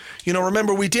 men.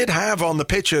 Remember, we did have on the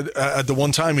pitch at the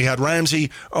one time, we had Ramsey,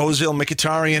 Ozil,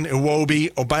 Mkhitaryan,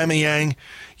 Iwobi, Aubameyang.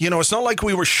 It's not like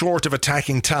we were short of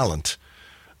attacking talent.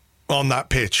 on that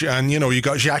pitch. And, you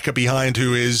got Xhaka behind,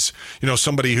 who is,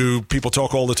 somebody who people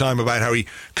talk all the time about how he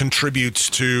contributes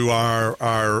to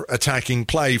our attacking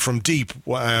play from deep,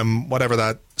 whatever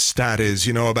that stat is,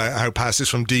 about how passes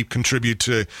from deep contribute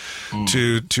to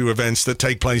events that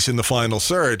take place in the final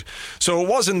third. So it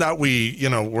wasn't that we,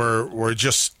 were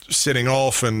just sitting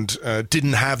off and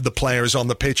didn't have the players on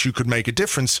the pitch who could make a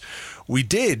difference. We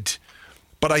did,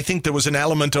 but I think there was an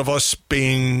element of us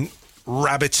being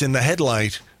rabbits in the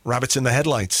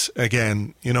headlights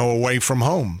again, away from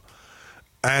home.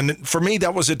 And for me,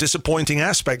 that was a disappointing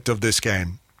aspect of this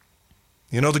game.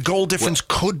 The goal difference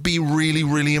could be really,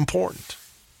 really important.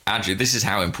 Andrew, this is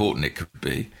how important it could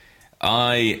be.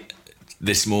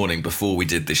 This morning, before we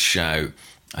did this show,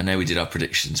 I know we did our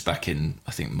predictions back in,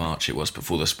 I think, March it was,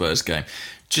 before the Spurs game.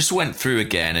 Just went through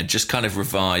again and just kind of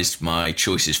revised my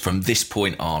choices from this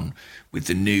point on with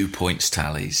the new points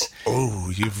tallies.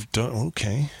 Oh, you've done...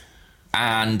 Okay.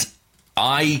 And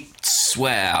I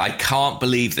swear, I can't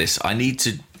believe this. I need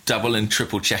to double and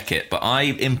triple check it. But I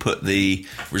input the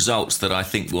results that I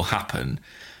think will happen.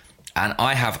 And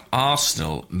I have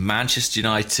Arsenal, Manchester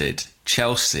United,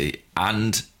 Chelsea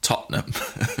and Tottenham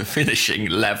finishing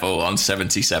level on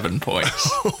 77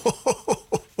 points.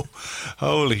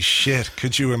 Holy shit,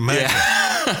 could you imagine?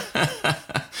 Yeah.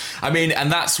 I mean, and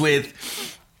that's with...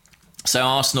 So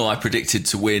Arsenal, I predicted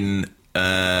to win 3...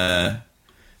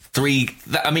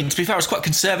 I mean, to be fair, I was quite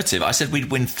conservative. I said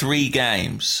we'd win 3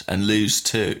 games and lose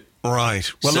 2. Right.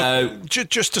 Well, so, look,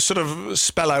 just to sort of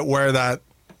spell out where that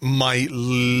might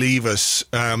leave us,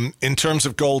 in terms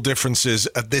of goal differences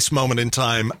at this moment in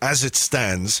time, as it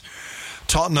stands,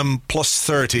 Tottenham plus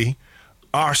 30,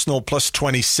 Arsenal plus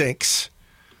 26,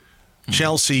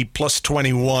 Chelsea plus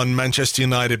 21, Manchester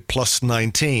United plus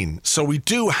 19. So we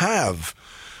do have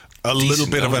a little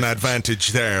bit of an advantage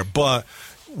there, but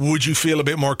would you feel a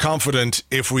bit more confident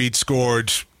if we'd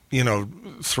scored,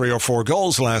 3 or 4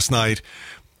 goals last night?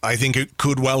 I think it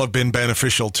could well have been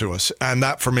beneficial to us. And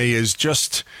that for me is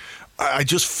just, I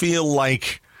just feel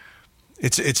like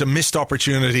it's a missed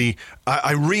opportunity.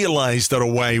 I realise that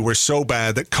away we're so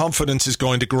bad that confidence is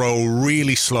going to grow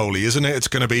really slowly, isn't it? It's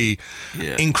going to be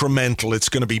incremental. It's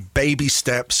going to be baby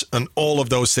steps and all of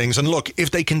those things. And look,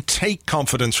 if they can take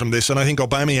confidence from this, and I think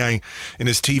Aubameyang in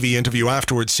his TV interview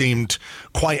afterwards seemed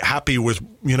quite happy with,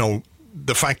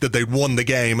 the fact that they'd won the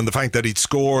game and the fact that he'd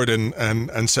scored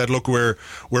and said, look, we're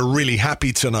really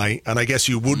happy tonight. And I guess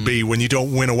you would be when you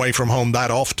don't win away from home that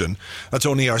often. That's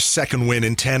only our second win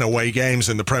in 10 away games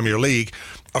in the Premier League.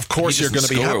 Of course you're going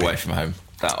to be happy. Away from home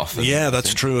that often. Yeah,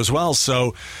 that's true as well.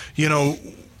 So,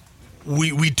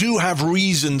 we do have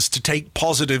reasons to take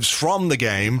positives from the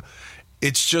game.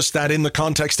 It's just that in the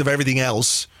context of everything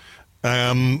else,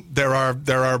 there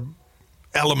are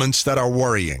elements that are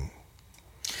worrying.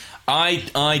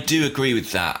 I do agree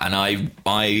with that, and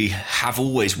I have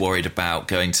always worried about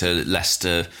going to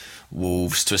Leicester,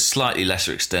 Wolves, to a slightly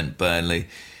lesser extent Burnley,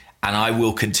 and I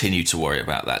will continue to worry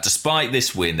about that. Despite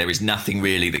this win, there is nothing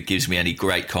really that gives me any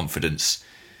great confidence.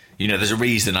 There's a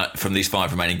reason from these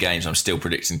 5 remaining games I'm still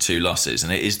predicting 2 losses,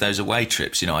 and it is those away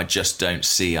trips. I just don't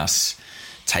see us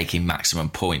taking maximum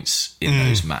points in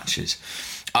those matches.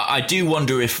 I do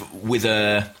wonder if we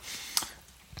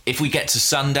get to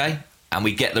Sunday and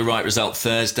we get the right result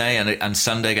Thursday and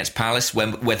Sunday against Palace,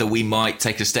 whether we might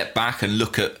take a step back and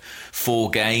look at 4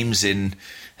 games in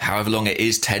however long it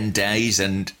is, 10 days,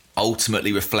 and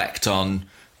ultimately reflect on,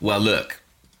 well, look,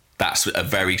 that's a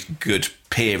very good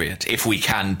period, if we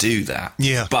can do that.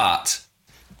 Yeah. But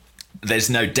there's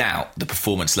no doubt the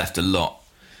performance left a lot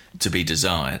to be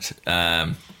desired.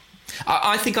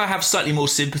 I think I have slightly more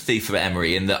sympathy for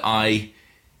Emery in that I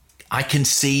can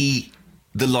see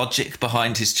the logic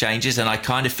behind his changes, and I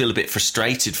kind of feel a bit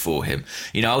frustrated for him.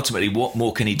 Ultimately, what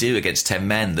more can he do against 10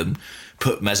 men than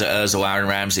put Mesut Ozil, Aaron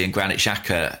Ramsey and Granit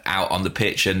Xhaka out on the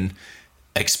pitch and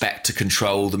expect to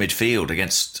control the midfield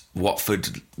against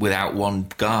Watford without one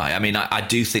guy? I mean, I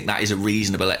do think that is a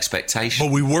reasonable expectation.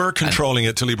 But we were controlling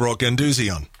it till he brought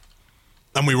Guendouzi on.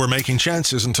 And we were making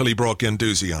chances until he brought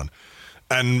Guendouzi on.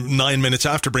 And 9 minutes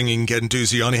after bringing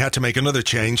Guendouzi on, he had to make another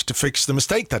change to fix the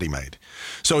mistake that he made.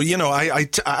 So, I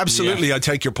absolutely, I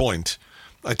take your point.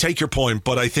 But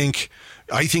I think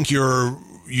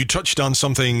you touched on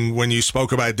something when you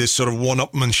spoke about this sort of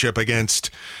one-upmanship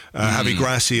against Javi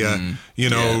Gracia.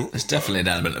 There's definitely an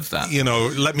element of that.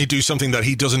 Let me do something that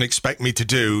he doesn't expect me to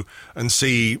do and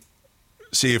see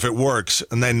if it works.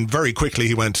 And then very quickly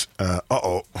he went,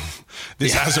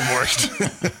 this hasn't worked.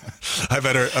 I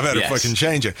better fucking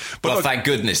change it. But look, thank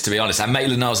goodness, to be honest. And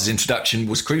Maitland-Niles' introduction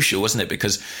was crucial, wasn't it?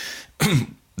 Because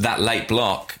that late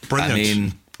block, brilliant. I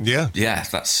mean, Yeah,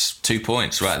 that's 2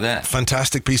 points right there.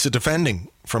 Fantastic piece of defending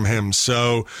from him.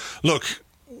 So, look,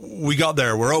 we got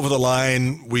there. We're over the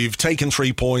line. We've taken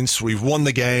 3 points. We've won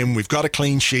the game. We've got a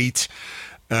clean sheet.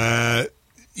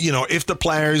 If the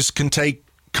players can take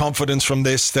confidence from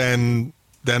this, then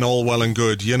all well and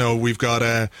good. We've got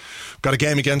a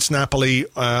game against Napoli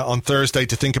on Thursday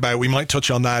to think about. We might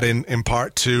touch on that in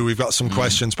part 2. We've got some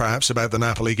questions perhaps about the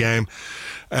Napoli game.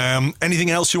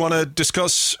 Anything else you want to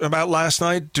discuss about last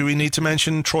night? Do we need to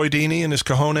mention Troy Deeney and his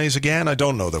cojones again? I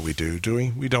don't know that we do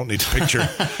we? We don't need to picture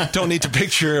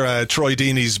Troy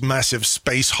Deeney's massive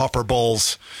space hopper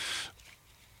balls.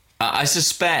 I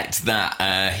suspect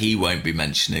that he won't be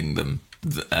mentioning them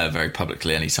very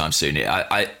publicly anytime soon.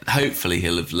 I hopefully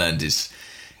he'll have learned his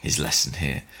lesson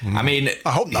here. I mean,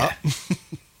 I hope not.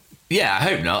 Yeah, I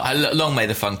hope not. Long may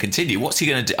the fun continue. What's he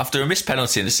going to do after a missed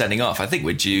penalty and a sending off? I think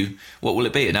we're due. What will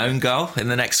it be? An own goal in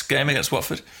the next game against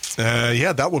Watford?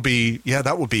 That would be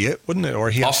it, wouldn't it?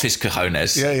 Or he off his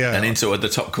cojones, and into the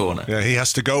top corner. Yeah, he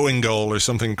has to go in goal or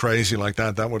something crazy like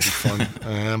that. That would be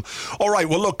fun. All right.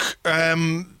 Well, look.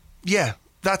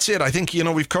 That's it. I think,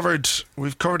 we've covered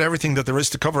everything that there is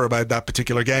to cover about that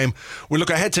particular game. We'll look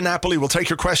ahead to Napoli. We'll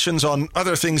take your questions on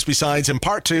other things besides in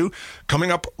part 2,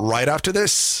 coming up right after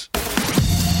this.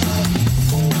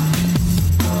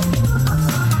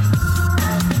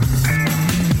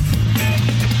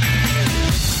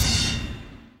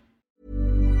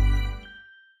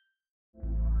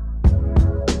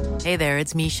 Hey there,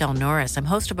 it's Michelle Norris. I'm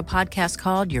host of a podcast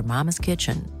called Your Mama's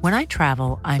Kitchen. When I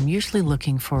travel, I'm usually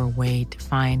looking for a way to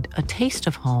find a taste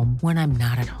of home when I'm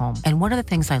not at home. And one of the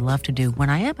things I love to do when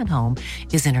I am at home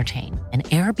is entertain. And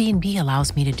Airbnb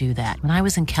allows me to do that. When I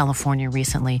was in California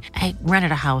recently, I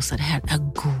rented a house that had a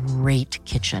great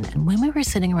kitchen. And when we were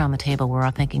sitting around the table, we were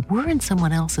all thinking, we're in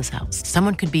someone else's house.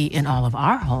 Someone could be in all of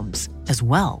our homes as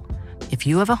well. If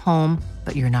you have a home,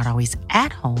 but you're not always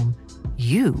at home,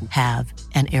 you have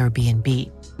an Airbnb.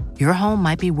 Your home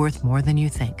might be worth more than you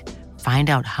think.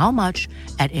 Find out how much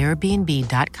at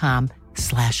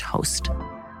airbnb.com/host.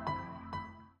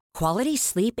 Quality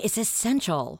sleep is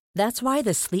essential. That's why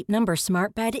the Sleep Number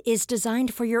Smart Bed is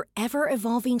designed for your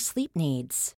ever-evolving sleep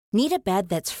needs. Need a bed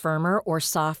that's firmer or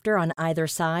softer on either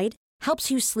side?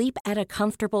 Helps you sleep at a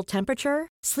comfortable temperature?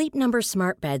 Sleep Number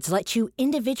Smart Beds let you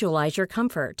individualize your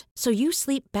comfort, so you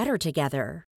sleep better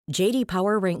together. J.D.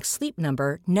 Power ranks Sleep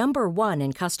Number number 1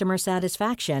 in customer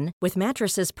satisfaction with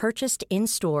mattresses purchased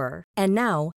in-store. And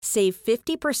now, save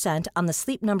 50% on the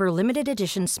Sleep Number Limited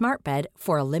Edition Smart Bed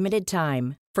for a limited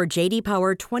time. For J.D.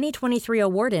 Power 2023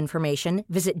 award information,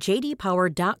 visit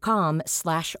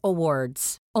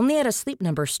jdpower.com/awards. Only at a Sleep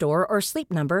Number store or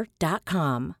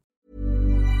sleepnumber.com.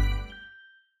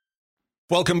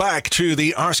 Welcome back to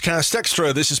the Arscast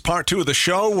Extra. This is part 2 of the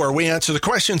show where we answer the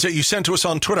questions that you sent to us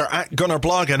on Twitter at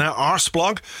GunnerBlog and at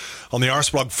Arsblog, on the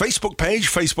Arsblog Facebook page,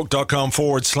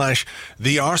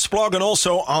 facebook.com/the Arsblog, and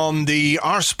also on the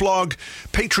Arsblog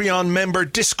Patreon member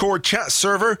Discord chat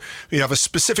server. We have a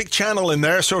specific channel in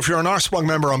there, so if you're an Arsblog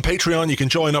member on Patreon, you can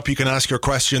join up, you can ask your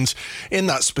questions in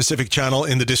that specific channel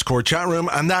in the Discord chat room,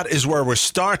 and that is where we're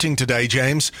starting today,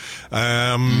 James.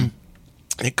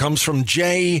 It comes from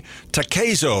Jay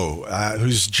Takezo,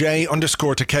 who's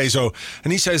J_Takezo,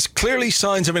 and he says, clearly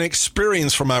signs of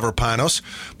inexperience from Mavropanos,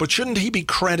 but shouldn't he be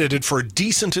credited for a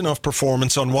decent enough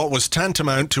performance on what was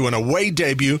tantamount to an away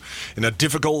debut in a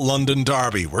difficult London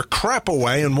derby? We're crap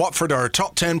away and Watford are a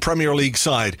top 10 Premier League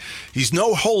side. He's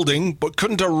no Holding, but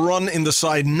couldn't a run in the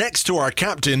side next to our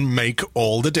captain make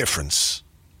all the difference?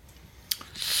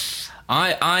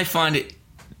 I find it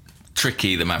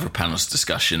tricky, the Mavropanos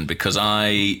discussion, because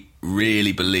I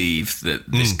really believe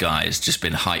that this guy has just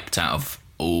been hyped out of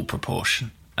all proportion,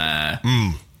 out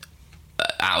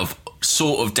of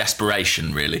sort of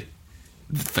desperation, really,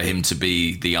 for him to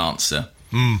be the answer.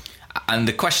 And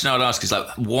the question I would ask is,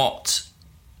 what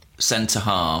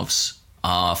centre-halves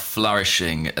are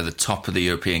flourishing at the top of the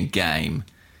European game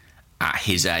at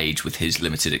his age with his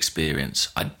limited experience?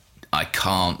 I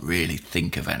can't really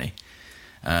think of any.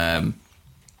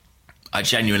 I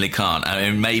genuinely can't. I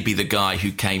mean, maybe the guy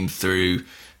who came through,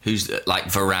 who's like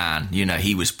Varane,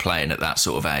 he was playing at that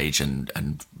sort of age and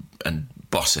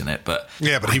bossing it. But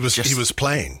yeah, but he was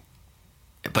playing.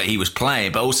 But he was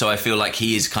playing. But also, I feel like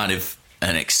he is kind of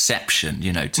an exception,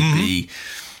 to be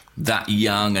that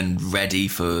young and ready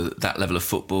for that level of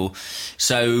football.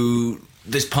 So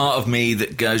there's part of me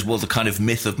that goes, well, the kind of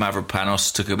myth of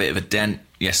Mavropanos took a bit of a dent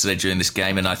yesterday during this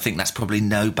game, and I think that's probably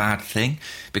no bad thing,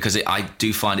 because I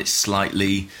do find it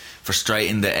slightly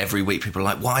frustrating that every week people are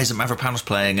like, why isn't Mavropanos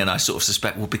playing? And I sort of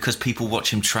suspect, well, because people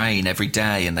watch him train every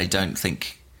day and they don't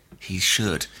think He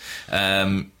should.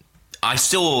 I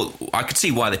could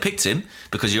see why they picked him,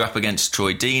 because you're up against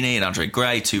Troy Deeney and Andre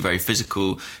Gray, two very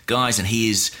physical guys, and he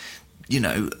is,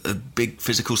 a big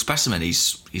physical specimen.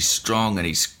 He's strong and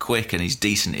he's quick and he's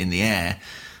decent in the air,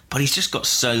 but he's just got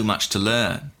so much to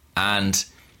learn. And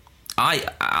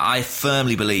I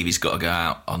firmly believe he's got to go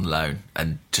out on loan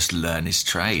and just learn his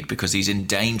trade, because he's in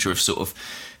danger of sort of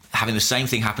having the same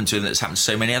thing happen to him that's happened to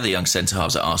so many other young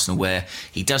centre-halves at Arsenal, where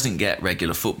he doesn't get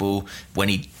regular football. When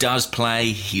he does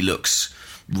play, he looks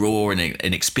raw and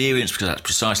inexperienced, because that's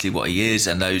precisely what he is,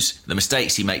 and the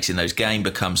mistakes he makes in those games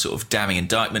become sort of damning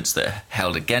indictments that are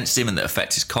held against him and that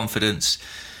affect his confidence.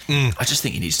 I just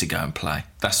think he needs to go and play.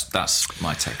 That's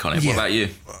my take on it. What about you?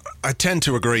 I tend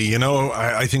to agree.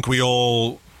 I think we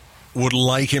all would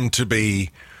like him to be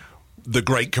the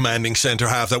great commanding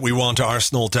centre-half that we want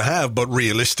Arsenal to have, but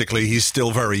realistically he's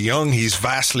still very young. He's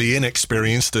vastly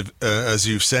inexperienced, as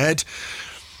you've said.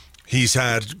 He's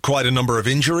had quite a number of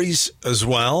injuries as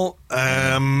well,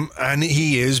 and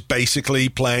he is basically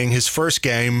playing his first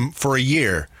game for a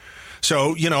year.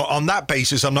 So, on that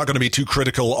basis, I'm not going to be too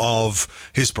critical of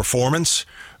his performance.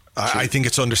 I think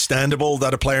it's understandable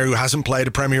that a player who hasn't played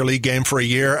a Premier League game for a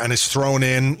year and is thrown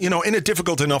in a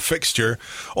difficult enough fixture,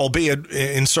 albeit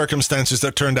in circumstances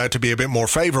that turned out to be a bit more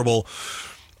favourable,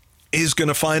 is going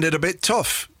to find it a bit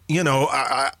tough.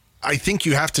 I think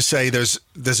you have to say there's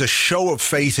a show of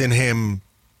faith in him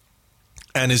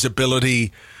and his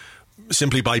ability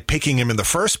simply by picking him in the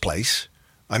first place.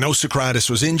 I know Sokratis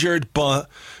was injured, but,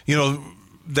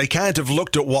 they can't have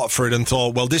looked at Watford and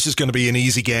thought, well, this is going to be an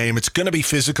easy game. It's going to be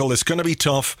physical. It's going to be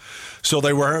tough. So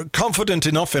they were confident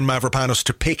enough in Mavropanos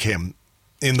to pick him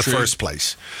in the first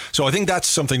place. So I think that's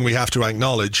something we have to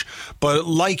acknowledge. But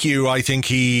like you, I think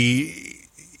he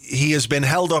has been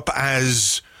held up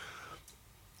as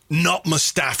not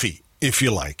Mustafi, if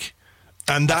you like.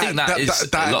 And I think that is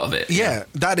a lot of it. Yeah,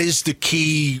 that is the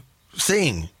key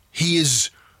thing. He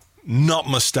is not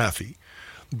Mustafi.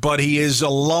 But he is a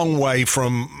long way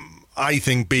from, I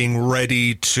think, being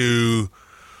ready to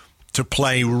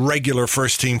play regular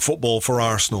first-team football for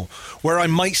Arsenal. Where I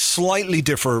might slightly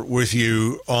differ with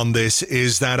you on this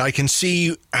is that I can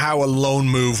see how a loan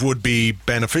move would be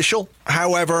beneficial.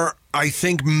 However, I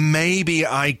think maybe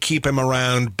I keep him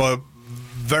around, but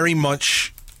very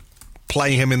much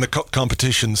play him in the cup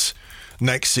competitions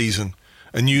next season,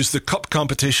 and use the cup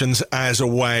competitions as a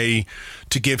way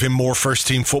to give him more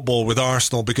first-team football with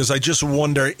Arsenal, because I just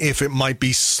wonder if it might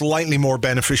be slightly more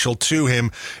beneficial to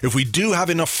him if we do have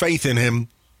enough faith in him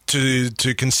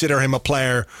to consider him a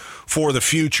player for the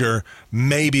future.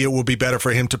 Maybe it would be better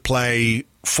for him to play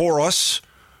for us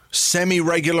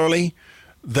semi-regularly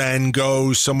than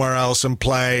go somewhere else and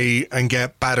play and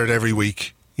get battered every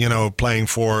week, playing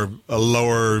for a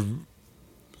lower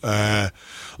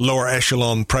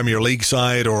echelon Premier League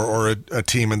side or a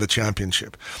team in the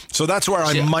Championship. So that's where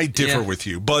I might differ with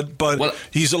you. But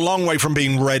he's a long way from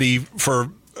being ready for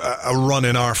a run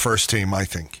in our first team, I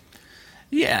think.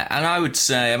 Yeah, and I would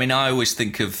say, I always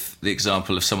think of the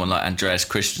example of someone like Andreas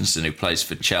Christensen, who plays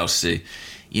for Chelsea.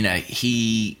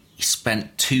 He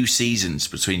spent 2 seasons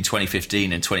between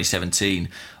 2015 and 2017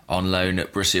 on loan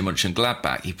at Borussia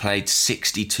Mönchengladbach. He played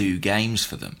 62 games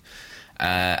for them.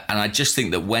 And I just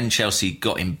think that when Chelsea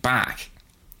got him back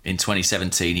in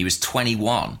 2017, he was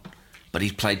 21, but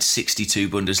he'd played 62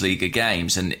 Bundesliga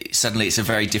games, and suddenly it's a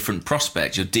very different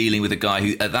prospect. You're dealing with a guy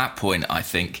who, at that point, I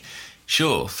think,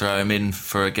 sure, throw him in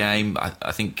for a game.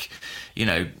 I think,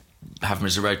 have him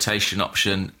as a rotation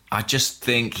option. I just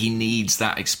think he needs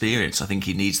that experience. I think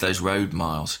he needs those road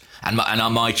miles. And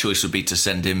my choice would be to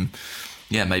send him,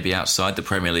 maybe outside the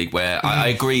Premier League, where I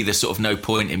agree there's sort of no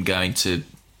point in going to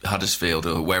Huddersfield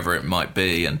or wherever it might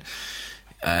be, and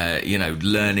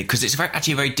learning, because it's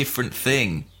actually a very different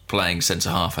thing playing centre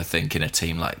half, I think, in a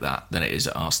team like that than it is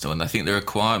at Arsenal, and I think the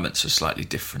requirements are slightly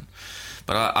different.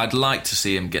 But I'd like to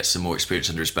see him get some more experience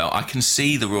under his belt. I can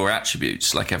see the raw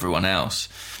attributes like everyone else,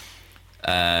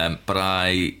 but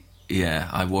I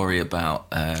worry about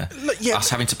us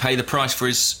having to pay the price for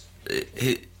his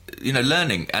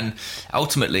learning, and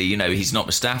ultimately, he's not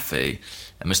Mustafi.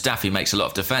 And Mustafi makes a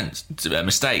lot of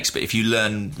mistakes, but if you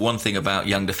learn one thing about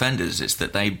young defenders, it's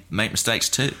that they make mistakes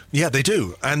too. Yeah, they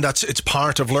do, and it's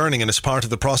part of learning, and it's part of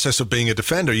the process of being a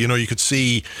defender. You could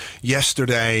see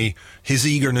yesterday his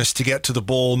eagerness to get to the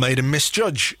ball made him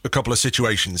misjudge a couple of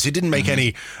situations. He didn't make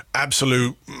any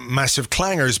absolute massive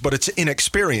clangers, but it's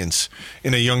inexperience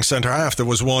in a young centre-half. There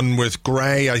was one with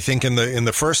Gray, I think, in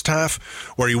the first half,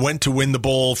 where he went to win the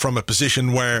ball from a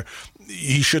position where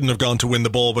he shouldn't have gone to win the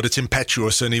ball, but it's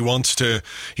impetuous, and he wants to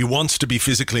be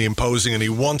physically imposing, and he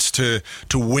wants to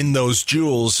win those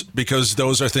duels, because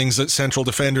those are things that central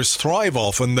defenders thrive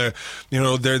off, and they're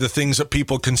the things that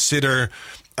people consider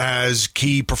as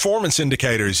key performance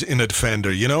indicators in a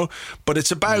defender, but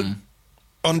it's about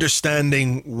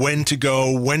understanding when to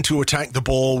go, when to attack the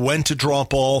ball, when to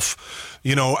drop off,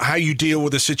 how you deal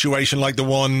with a situation like the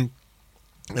one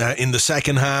in the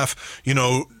second half.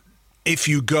 If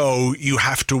you go, you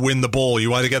have to win the ball.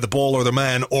 You either get the ball or the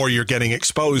man, or you're getting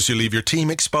exposed. You leave your team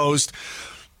exposed.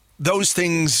 Those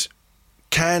things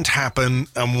can't happen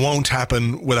and won't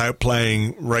happen without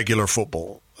playing regular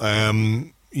football.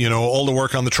 All the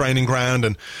work on the training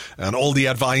ground and all the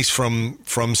advice from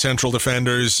central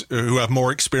defenders who have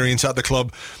more experience at the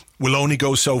club will only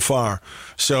go so far.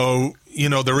 So,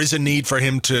 there is a need for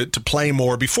him to play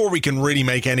more before we can really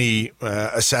make any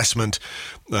assessment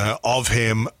of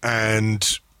him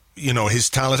and, his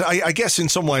talent. I guess in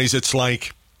some ways it's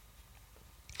like,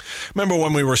 remember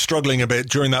when we were struggling a bit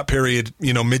during that period,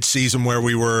 mid-season, where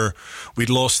we'd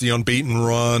lost the unbeaten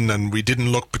run and we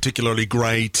didn't look particularly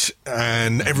great,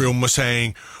 and everyone was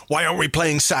saying, why aren't we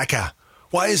playing Saka?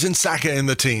 Why isn't Saka in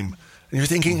the team? And you're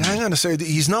thinking, hang on a second,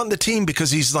 he's not in the team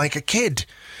because he's like a kid.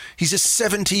 He's a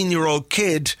 17-year-old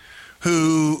kid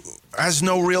who has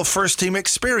no real first-team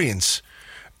experience.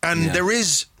 And there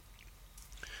is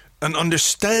an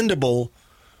understandable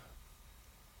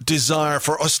desire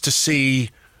for us to see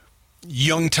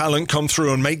young talent come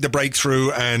through and make the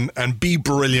breakthrough and be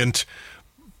brilliant.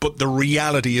 But the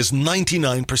reality is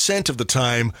 99% of the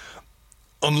time,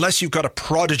 unless you've got a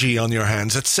prodigy on your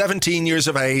hands at 17 years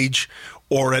of age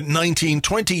or at 19,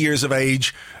 20 years of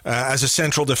age as a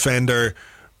central defender,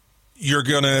 you're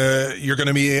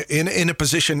gonna be in a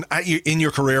position in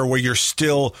your career where you're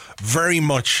still very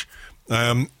much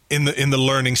in the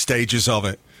learning stages of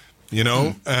it.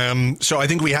 So I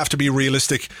think we have to be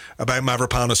realistic about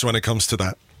Mavropanos when it comes to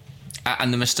that.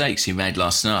 And the mistakes he made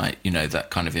last night, that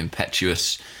kind of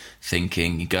impetuous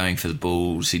thinking, going for the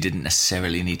balls he didn't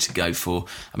necessarily need to go for.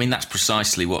 I mean, that's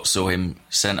precisely what saw him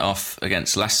sent off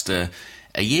against Leicester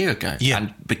a year ago. Yeah.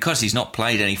 And because he's not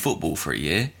played any football for a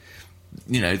year,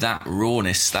 that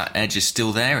rawness, that edge is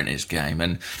still there in his game.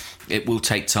 And it will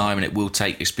take time and it will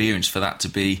take experience for that to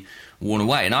be worn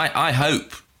away. And I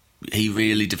hope he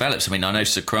really develops. I mean, I know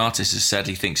Socrates has said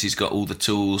he thinks he's got all the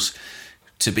tools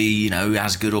to be,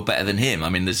 as good or better than him. I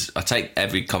mean, I take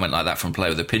every comment like that from a player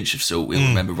with a pinch of salt. We'll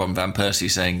remember Ron Van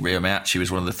Persie saying Rio Miachi was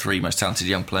one of the 3 most talented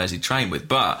young players he trained with.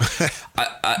 But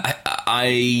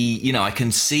I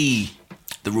can see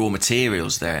the raw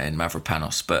materials there in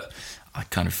Mavropanos. But I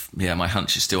kind of, my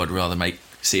hunch is still I'd rather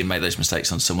see him make those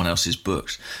mistakes on someone else's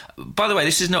books. By the way,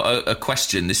 this is not a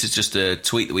question. This is just a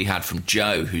tweet that we had from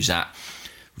Joe, who's at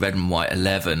Red and White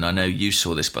 11. I know you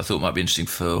saw this, but I thought it might be interesting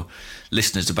for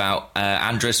listeners about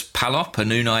Andres Palop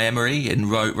and Unai Emery in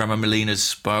Ramon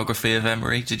Molina's biography of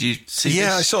Emery. Did you see this?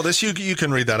 Yeah, I saw this. You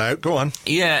can read that out. Go on.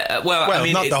 Yeah, I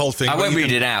mean, not the whole thing. I won't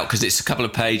read it out because it's a couple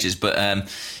of pages, but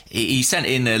he sent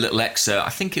in a little excerpt. I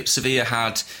think Sevilla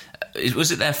had...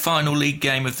 Was it their final league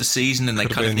game of the season, and they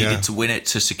needed to win it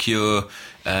to secure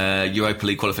Europa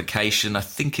League qualification? I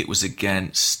think it was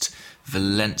against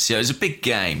Valencia. It was a big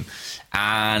game.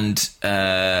 And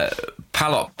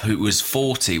Palop, who was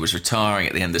 40, was retiring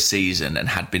at the end of the season and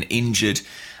had been injured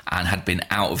and had been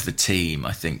out of the team.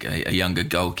 I think a younger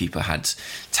goalkeeper had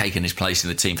taken his place in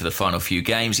the team for the final few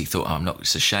games. He thought,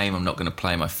 it's a shame, I'm not going to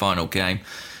play my final game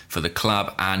for the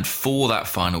club. And for that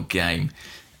final game,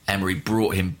 Emery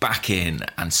brought him back in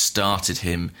and started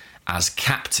him as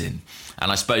captain.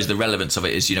 And I suppose the relevance of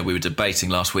it is, we were debating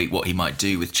last week what he might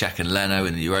do with Cech and Leno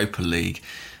in the Europa League.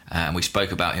 And we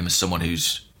spoke about him as someone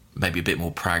who's maybe a bit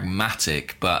more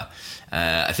pragmatic. But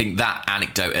I think that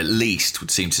anecdote at least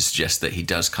would seem to suggest that he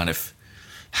does kind of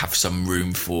have some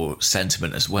room for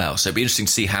sentiment as well. So it'd be interesting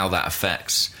to see how that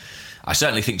affects. I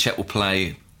certainly think Cech will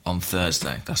play on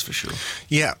Thursday, that's for sure.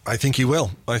 Yeah, I think he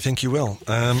will. Have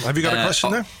you got a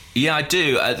question there? Yeah, I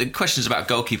do. The question's about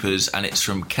goalkeepers, and it's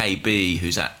from KB,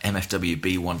 who's at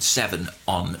MFWB17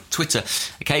 on Twitter.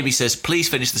 KB says, please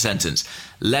finish the sentence.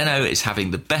 Leno is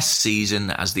having the best season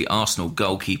as the Arsenal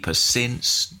goalkeeper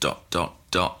since... ...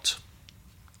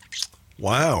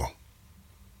 Wow.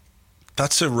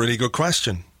 That's a really good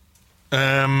question.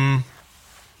 I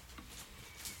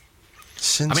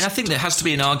think there has to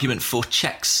be an argument for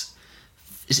Cech's...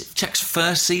 Is it Cech's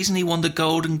first season he won the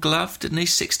Golden Glove, didn't he?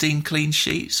 16 clean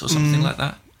sheets or something like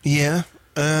that? Yeah.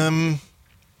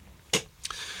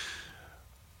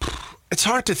 It's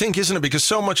hard to think, isn't it? Because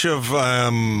so much of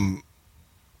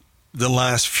the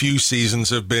last few seasons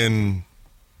have been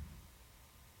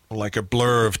like a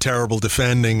blur of terrible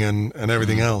defending and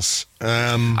everything else.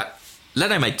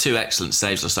 Leno made 2 excellent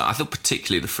saves last night. I thought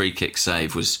particularly the free kick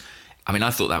save was, I mean, I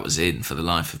thought that was in for the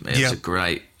life of me. It was a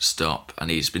great stop,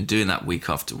 and he's been doing that week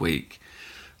after week.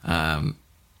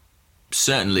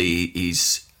 Certainly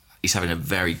he's having a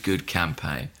very good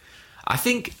campaign. I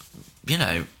think, you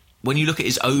know, when you look at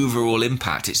his overall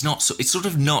impact, it's sort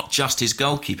of not just his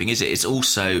goalkeeping, is it? It's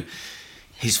also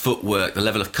his footwork, the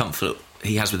level of comfort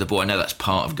he has with the ball. I know that's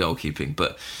part of goalkeeping,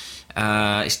 but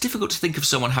it's difficult to think of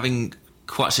someone having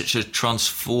quite such a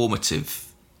transformative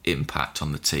impact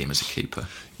on the team as a keeper.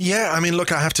 Yeah, I mean,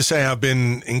 look, I have to say I've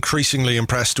been increasingly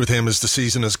impressed with him as the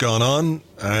season has gone on.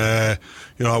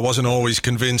 You know, I wasn't always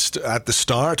convinced at the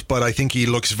start, but I think he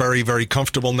looks very, very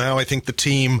comfortable now. I think the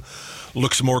team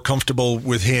looks more comfortable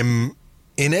with him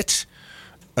in it.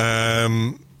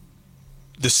 The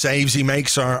saves he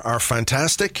makes are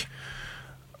fantastic.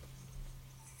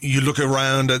 You look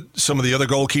around at some of the other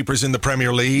goalkeepers in the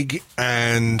Premier League,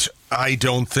 and I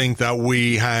don't think that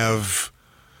we have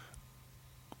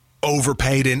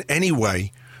overpaid in any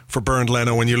way for Bernd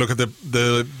Leno when you look at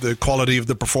the quality of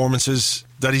the performances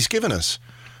that he's given us.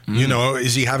 You know,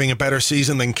 is he having a better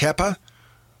season than Kepa?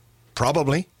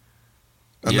 Probably.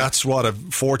 And that's what, a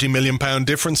 £40 million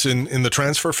difference in the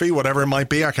transfer fee, whatever it might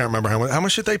be. I can't remember how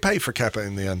much did they pay for Kepa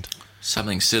in the end?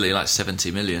 Something silly, like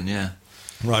 70 million, yeah.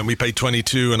 Right, we paid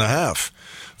 22.5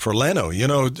 for Leno. You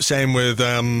know, same with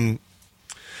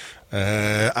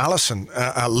Alisson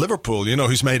at Liverpool, you know,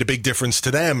 who's made a big difference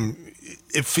to them.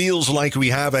 It feels like we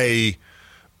have a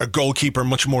goalkeeper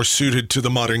much more suited to the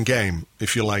modern game,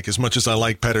 if you like. As much as I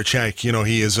like Petr Cech, you know,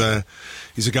 he's a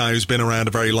guy who's been around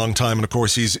a very long time, and of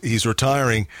course he's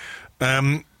retiring.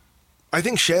 I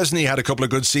think Szczesny had a couple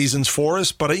of good seasons for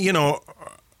us, but you know,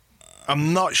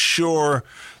 I'm not sure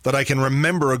that I can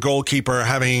remember a goalkeeper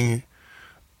having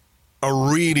a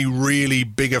really, really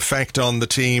big effect on the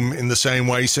team in the same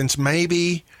way since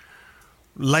maybe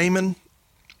Lehmann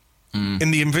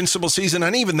in the Invincible season.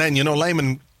 And even then, you know,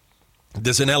 Lehmann,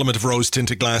 there's an element of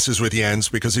rose-tinted glasses with Jens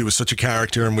because he was such a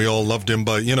character and we all loved him.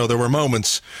 But, you know, there were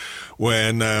moments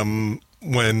when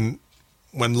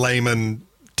Lehmann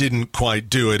didn't quite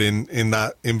do it in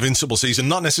that Invincible season,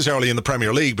 not necessarily in the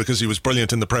Premier League because he was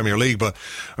brilliant in the Premier League, but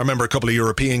I remember a couple of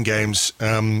European games.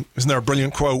 Isn't there a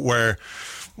brilliant quote where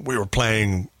we were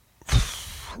playing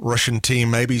Russian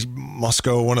team, maybe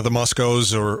Moscow, one of the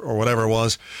Moscows or whatever it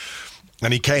was,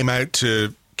 and he came out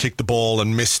to kick the ball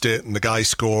and missed it, and the guy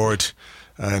scored,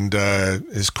 and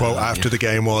his quote after the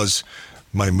game was,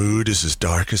 "My mood is as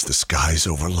dark as the skies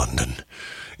over London."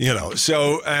 You know,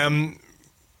 so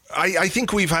I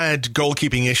think we've had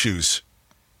goalkeeping issues,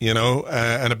 you know,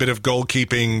 and a bit of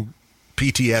goalkeeping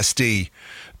PTSD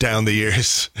down the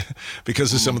years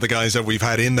because of some of the guys that we've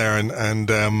had in there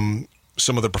and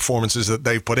some of the performances that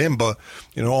they've put in. But,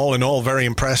 you know, all in all, very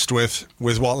impressed with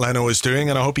what Leno is doing,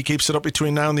 and I hope he keeps it up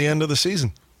between now and the end of the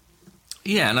season.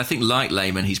 Yeah, and I think like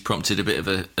Lehmann, he's prompted a bit of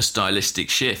a stylistic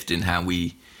shift in how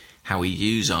we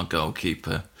use our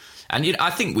goalkeeper. And you know,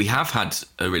 I think we have had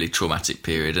a really traumatic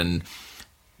period, and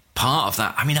part of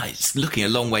that, I mean, it's looking a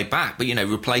long way back, but, you know,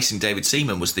 replacing David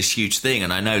Seaman was this huge thing.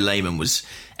 And I know Lehmann was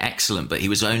excellent, but he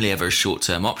was only ever a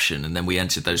short-term option. And then we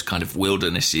entered those kind of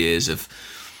wilderness years of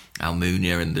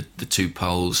Almunia and the two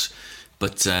Poles.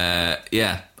 But,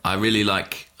 yeah, I really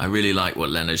like what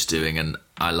Leno's doing, and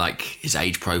I like his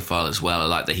age profile as well. I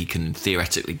like that he can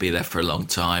theoretically be there for a long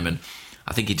time. And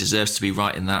I think he deserves to be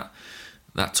right in that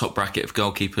top bracket of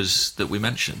goalkeepers that we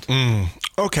mentioned.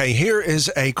 Okay, here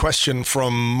is a question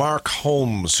from Mark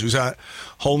Holmes, who's at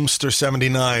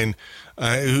Holmester79,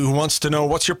 who wants to know,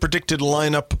 what's your predicted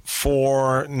lineup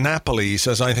for Napoli? He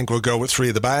says, I think we'll go with 3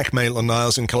 at the back,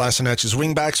 Maitland-Niles and Kolasinac as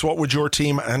wing-backs. What would your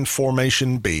team and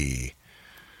formation be?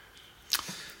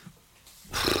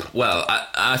 Well,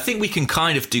 I think we can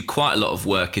kind of do quite a lot of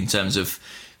work in terms of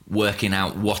working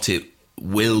out what it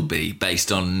will be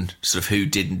based on sort of who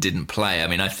did and didn't play. I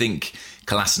mean, I think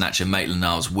Kolasinac and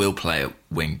Maitland-Niles will play at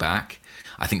wing back.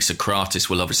 I think Sokratis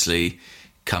will obviously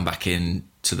come back in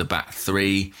to the back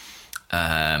 3.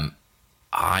 I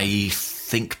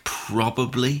think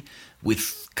probably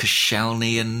with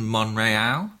Koscielny and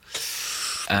Monreal.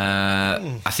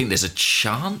 I think there's a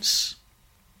chance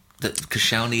that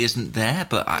Koscielny isn't there,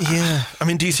 but I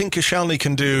mean, do you think Koscielny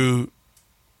can do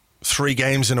 3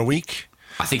 games in a week?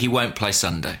 I think he won't play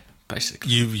Sunday,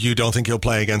 basically. You don't think he'll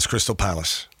play against Crystal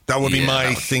Palace? That would be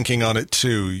my thinking on it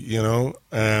too, you know.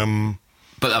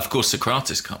 But of course,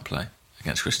 Sokratis can't play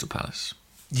against Crystal Palace.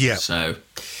 Yeah. So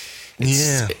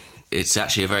it's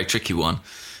actually a very tricky one.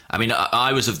 I mean,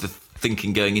 I was of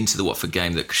thinking going into the Watford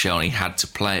game that Koscielny had to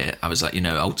play it. I was like,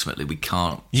 ultimately we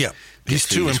can't. Yeah, he's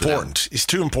too important. He's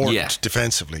too important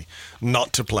defensively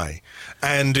not to play.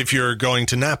 And if you're going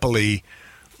to Napoli,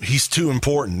 he's too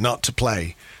important not to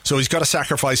play. So he's got to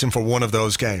sacrifice him for one of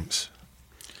those games.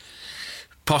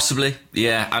 Possibly,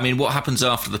 yeah. I mean, what happens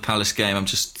after the Palace game? I'm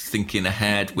just thinking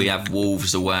ahead. We have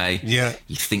Wolves away. Yeah.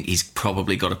 You think he's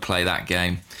probably got to play that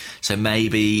game. So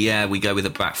maybe, we go with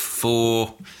a back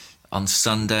four on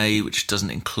Sunday, which doesn't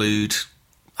include...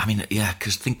 I mean,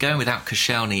 because going without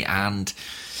Koscielny and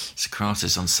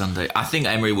Sokratis on Sunday, I think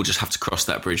Emery will just have to cross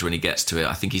that bridge when he gets to it.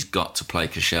 I think he's got to play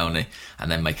Koscielny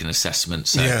and then make an assessment.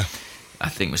 So I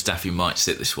think Mustafi might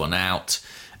sit this one out.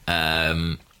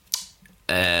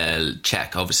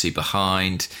 Cech obviously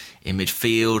behind. In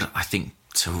midfield, I think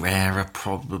Torreira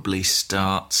probably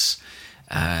starts,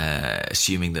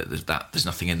 assuming that there's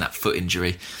nothing in that foot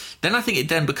injury. Then I think it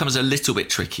then becomes a little bit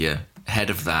trickier ahead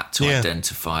of that to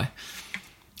identify.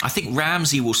 I think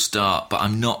Ramsey will start, but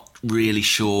I'm not really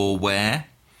sure where.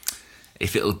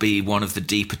 If it'll be one of the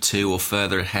deeper two or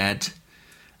further ahead.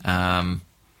 I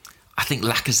think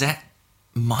Lacazette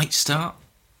might start.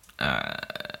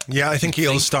 I think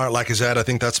he'll start Lacazette. I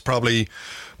think that's probably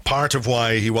part of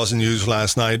why he wasn't used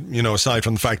last night. Aside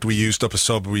from the fact we used up a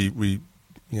sub we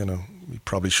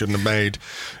probably shouldn't have made.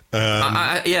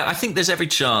 I think there's every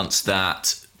chance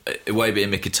that Iwobi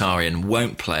and Mkhitaryan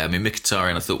won't play. I mean,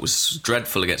 Mkhitaryan I thought was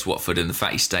dreadful against Watford, and the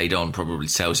fact he stayed on probably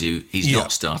tells you he's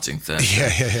not starting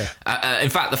Thursday. In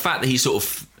fact, the fact that he sort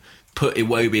of put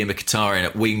Iwobi and Mkhitaryan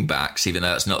at wing backs, even though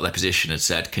that's not their position, and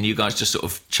said, can you guys just sort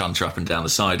of chunter up and down the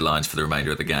sidelines for the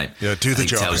remainder of the game? Yeah, do the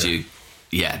job. Tells you,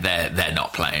 they're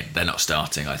not playing. They're not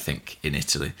starting, I think, in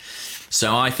Italy.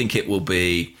 So I think it will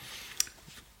be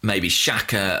maybe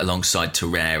Xhaka alongside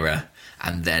Torreira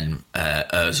and then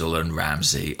Ozil and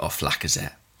Ramsey off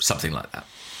Lacazette. Something like that.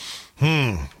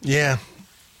 Yeah.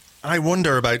 I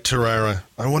wonder about Torreira.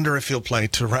 I wonder if he'll play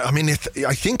Torreira. I mean,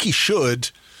 I think he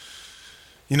should...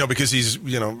 because he's,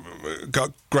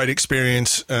 got great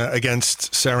experience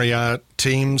against Serie A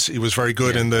teams. He was very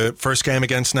good in the first game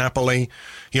against Napoli.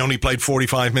 He only played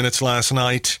 45 minutes last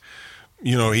night.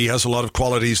 He has a lot of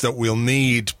qualities that we'll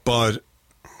need, but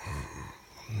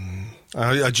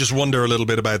I just wonder a little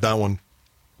bit about that one.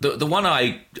 The one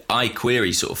I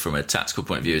query sort of from a tactical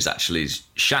point of view is actually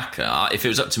Xhaka. If it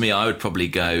was up to me, I would probably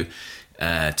go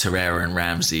Torreira and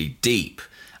Ramsey deep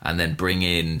and then bring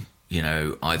in...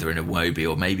 either an Iwobi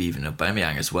or maybe even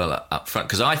Aubameyang as well up front.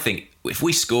 Because I think if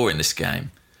we score in this game,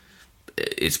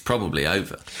 it's probably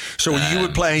over. So you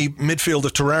would play midfielder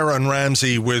Torreira and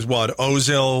Ramsey with what?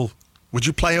 Ozil? Would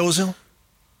you play Ozil?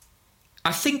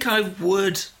 I think I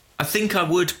would. I think I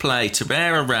would play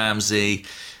Torreira, Ramsey,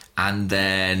 and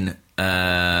then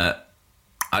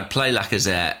I'd play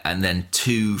Lacazette, and then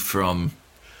two from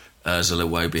Ozil,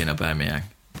 Iwobi, and Aubameyang.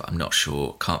 But I'm not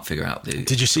sure. Can't figure out the.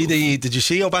 Did you see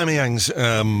Aubameyang's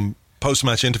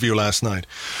post-match interview last night,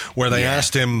 where they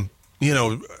asked him,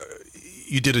 you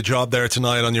did a job there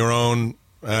tonight on your own,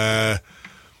 but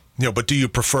do you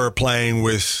prefer playing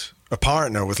with a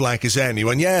partner, with Lacazette? And he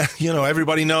went,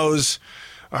 everybody knows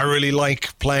I really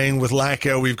like playing with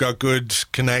Laka. We've got good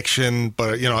connection,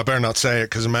 but I better not say it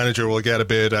because the manager will get a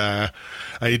bit.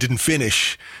 He didn't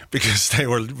finish because they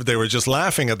were just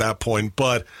laughing at that point,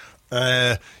 but.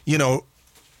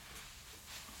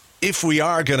 If we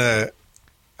are going to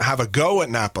have a go at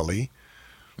Napoli,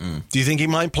 do you think he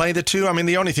might play the two? I mean,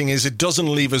 the only thing is it doesn't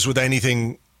leave us with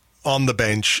anything on the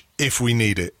bench if we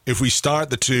need it. If we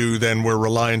start the two, then we're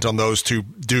reliant on those two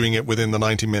doing it within the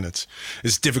 90 minutes.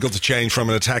 It's difficult to change from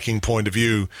an attacking point of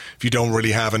view if you don't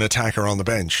really have an attacker on the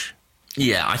bench.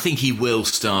 Yeah, I think he will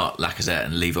start Lacazette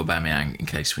and leave Aubameyang in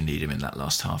case we need him in that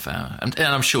last half hour. And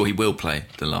I'm sure he will play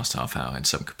the last half hour in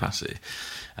some capacity.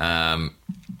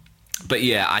 But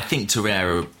yeah, I think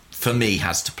Torreira, for me,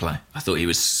 has to play. I thought he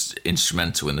was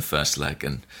instrumental in the first leg,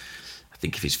 and I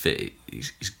think if he's fit,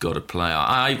 he's got to play.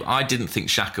 I didn't think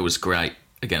Xhaka was great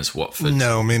against Watford.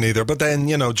 No, me neither. But then,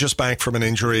 just back from an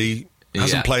injury...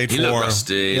 Hasn't played he for. Looked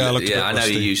rusty. Looked I know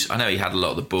rusty. I know he had a lot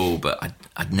of the ball, but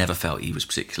I'd never felt he was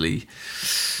particularly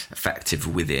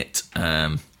effective with it.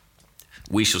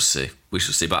 We shall see.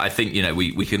 But I think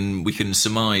we can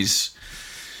surmise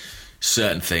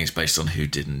certain things based on who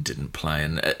did and didn't play,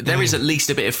 and there is at least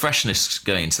a bit of freshness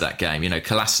going into that game.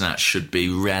 Kolasinac should be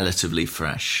relatively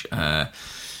fresh.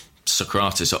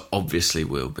 Sokratis obviously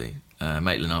will be.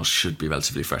 Maitland-Niles should be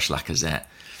relatively fresh. Lacazette.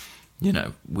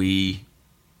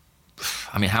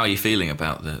 I mean, how are you feeling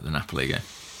about the Napoli game?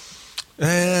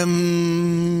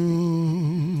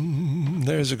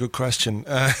 There's a good question.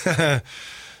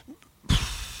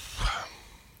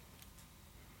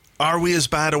 Are we as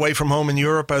bad away from home in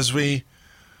Europe as we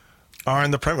are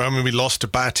in the Premier? I mean, we lost to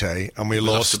Bate and we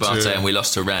lost to Bate and we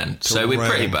lost to Rennes. So we're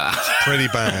pretty bad. Pretty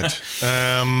bad.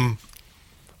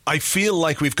 I feel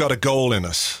like we've got a goal in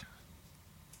us.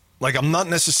 Like, I'm not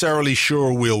necessarily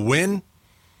sure we'll win,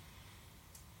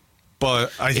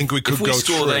 but I think we could go through. If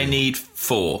we score, they need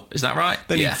 4. Is that right?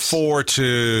 They need 4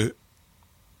 to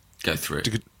go through.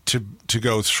 To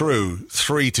go through,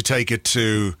 3 to take it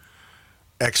to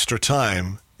extra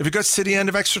time. If it gets to the end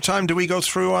of extra time, do we go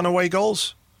through on away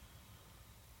goals?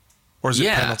 Or is it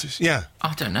penalties? Yeah.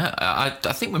 I don't know. I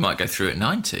think we might go through at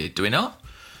 90. Do we not?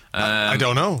 I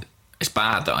don't know. It's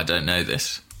bad that I don't know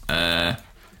this. I'm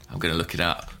going to look it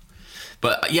up.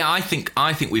 But yeah, I think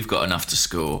we've got enough to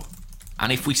score.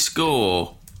 And if we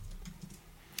score...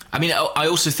 I mean, I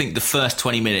also think the first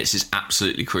 20 minutes is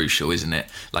absolutely crucial, isn't it?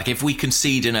 Like, if we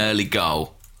concede an early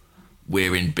goal,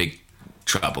 we're in big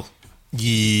trouble.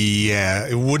 Yeah,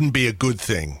 it wouldn't be a good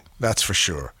thing. That's for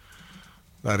sure.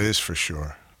 That is for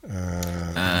sure.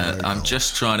 I'm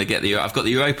just trying to get I've got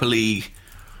the Europa League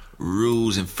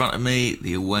rules in front of me.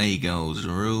 The away goals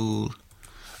rule.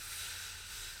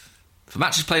 For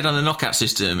matches played on the knockout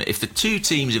system, if the 2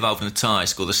 teams involved in a tie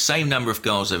score the same number of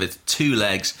goals over 2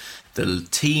 legs, the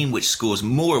team which scores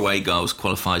more away goals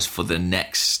qualifies for the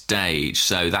next stage.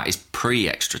 So that is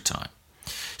pre-extra time.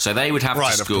 So they would have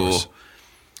to score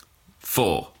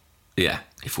 4. Yeah,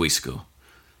 if we score.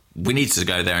 We need to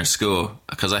go there and score,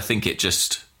 because I think it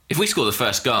just... If we score the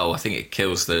first goal, I think it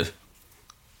kills the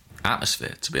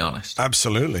atmosphere, to be honest.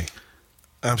 Absolutely.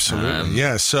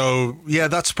 Yeah, so, yeah,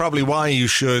 that's probably why you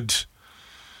should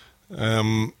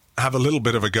have a little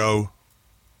bit of a go.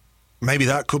 Maybe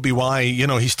that could be why,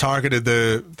 he's targeted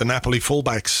the Napoli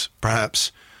fullbacks,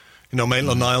 perhaps.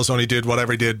 Maitland-Niles only did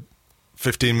whatever he did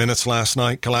 15 minutes last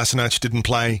night. Kolasinac didn't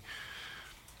play.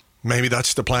 Maybe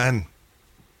that's the plan,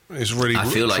 is really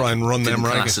try and run them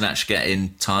ragged. Kolasinac get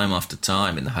in time after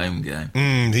time in the home game.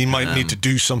 He might need to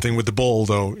do something with the ball,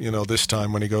 though, this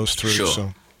time when he goes through.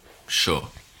 Sure.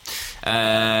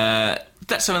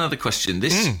 Let's have another question.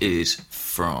 This is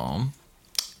from...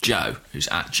 Joe, who's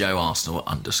at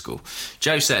 @JoeArsenal_.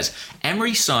 Joe says,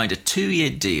 Emery signed a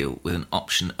 2-year deal with an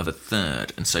option of a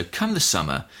 3rd, and so come the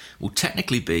summer will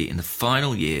technically be in the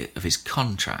final year of his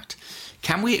contract.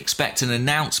 Can we expect an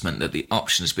announcement that the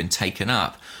option has been taken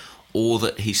up, or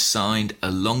that he signed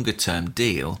a longer-term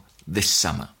deal this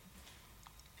summer?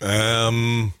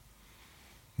 No.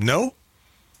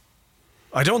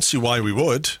 I don't see why we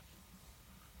would.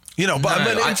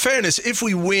 But in fairness, if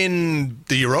we win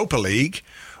the Europa League,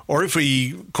 or if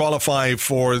we qualify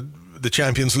for the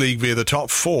Champions League via the top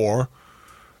 4,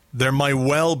 there might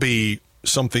well be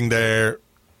something there,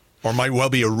 or might well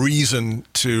be a reason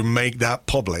to make that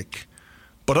public.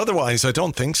 But otherwise, I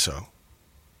don't think so.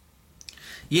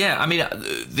 Yeah, I mean,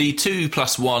 the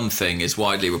 2+1 thing is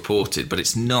widely reported, but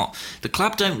it's not. The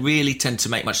club don't really tend to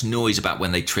make much noise about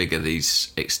when they trigger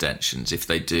these extensions, if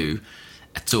they do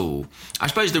at all. I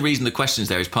suppose the reason the question's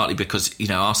there is partly because,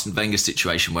 Arsene Wenger's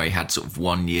situation where he had sort of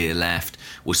 1 year left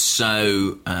was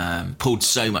so pulled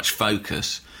so much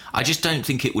focus. I just don't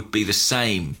think it would be the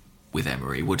same with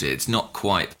Emery, would it? It's not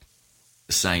quite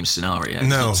the same scenario. It's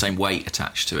not the same weight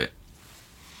attached to it.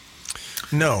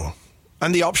 No.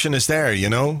 And the option is there,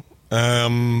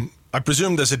 I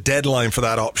presume there's a deadline for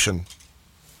that option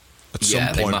at some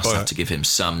point. Yeah, they must have to give him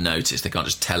some notice. They can't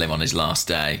just tell him on his last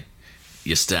day,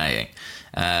 you're staying.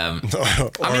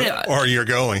 Or you're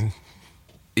going.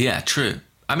 Yeah, true.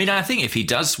 I mean, I think if he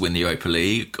does win the Europa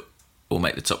League or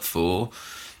make the top 4,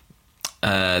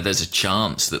 there's a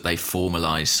chance that they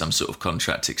formalise some sort of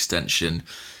contract extension,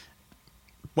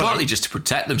 partly just to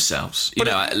protect themselves.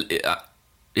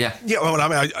 Yeah. Yeah, well, I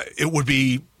mean, it would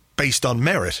be based on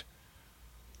merit.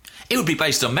 It would be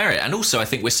based on merit. And also, I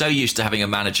think we're so used to having a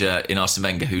manager in Arsene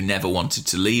Wenger who never wanted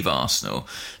to leave Arsenal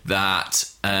that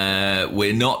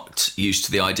we're not used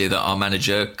to the idea that our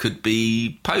manager could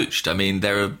be poached. I mean,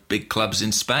 there are big clubs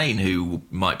in Spain who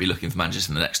might be looking for managers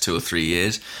in the next 2 or 3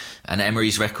 years. And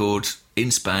Emery's record in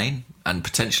Spain and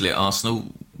potentially at Arsenal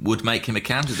would make him a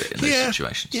candidate in those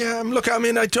situations. Yeah, look, I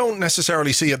mean, I don't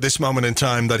necessarily see at this moment in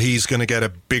time that he's going to get a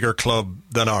bigger club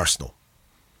than Arsenal.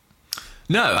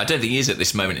 No, I don't think he is at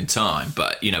this moment in time.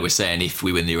 But, we're saying if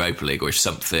we win the Europa League or if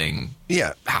something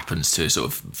happens to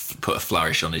sort of put a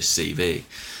flourish on his CV,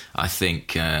 I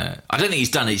think... I don't think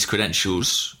he's done his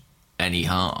credentials any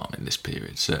harm in this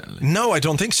period, certainly. No, I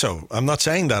don't think so. I'm not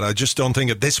saying that. I just don't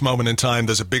think at this moment in time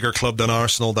there's a bigger club than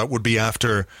Arsenal that would be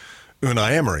after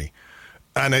Unai Emery.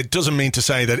 And it doesn't mean to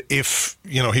say that if,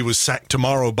 he was sacked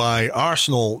tomorrow by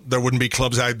Arsenal, there wouldn't be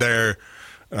clubs out there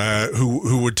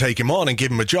who would take him on and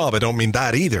give him a job. I don't mean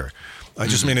that either. I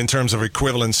just mean in terms of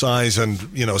equivalent size and,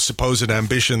 supposed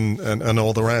ambition and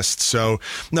all the rest. So,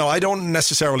 no, I don't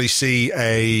necessarily see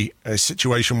a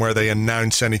situation where they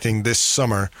announce anything this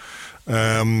summer,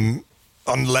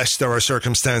 unless there are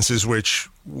circumstances which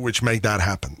make that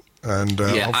happen. And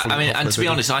and to be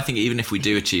honest, I think even if we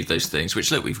do achieve those things,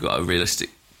 which, look, we've got a realistic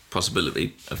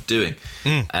possibility of doing,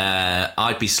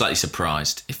 I'd be slightly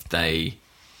surprised if they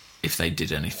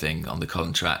did anything on the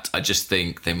contract. I just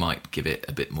think they might give it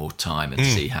a bit more time and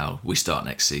see how we start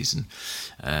next season,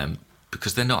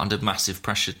 because they're not under massive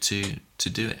pressure to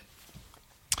do it.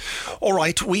 All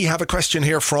right, we have a question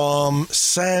here from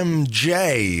Sam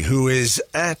J, who is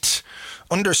at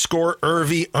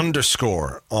 _Irvy_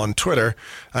 on Twitter,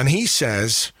 and he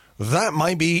says, that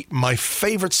might be my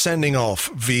favourite sending off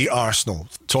v Arsenal.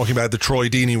 Talking about the Troy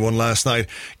Deeney one last night.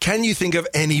 Can you think of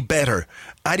any better?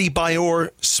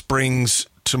 Adebayor springs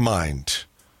to mind.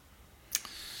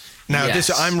 Now, Yes.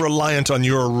 I'm reliant on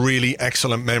your really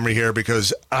excellent memory here,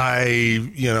 because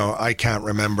I can't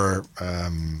remember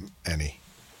any.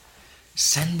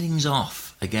 Sendings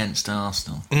off against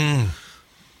Arsenal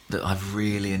that I've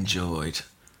really enjoyed.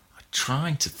 I'm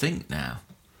trying to think now.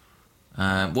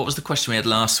 What was the question we had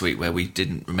last week where we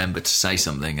didn't remember to say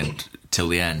something until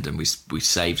the end, and we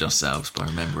saved ourselves by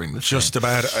remembering the Just thing?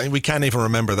 about. We can't even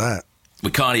remember that.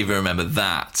 We can't even remember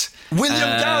that.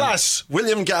 William Gallas.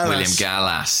 William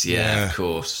Gallas, yeah, of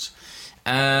course.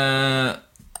 My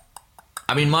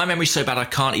memory's so bad I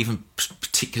can't even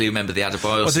particularly remember the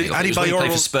Adebayor. Was it when he played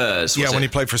for Spurs? When he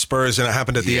played for Spurs, and it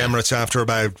happened at the Emirates after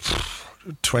about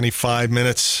 25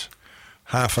 minutes,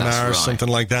 half an hour, right. something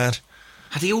like that.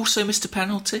 Had he also missed a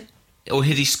penalty? Or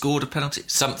had he scored a penalty?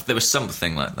 There was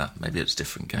something like that. Maybe it was a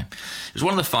different game. It was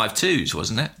one of the 5-2s,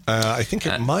 wasn't it? I think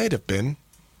it might have been.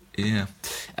 Yeah.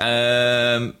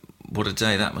 What a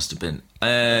day that must have been.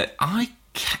 I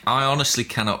honestly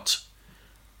cannot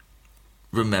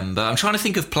remember. I'm trying to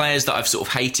think of players that I've sort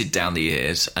of hated down the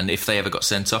years, and if they ever got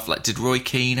sent off. Like, did Roy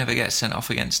Keane ever get sent off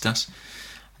against us?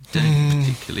 I don't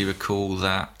particularly recall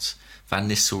that. Van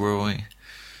Nistelrooy.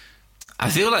 I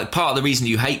feel like part of the reason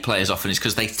you hate players often is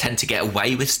because they tend to get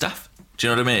away with stuff. Do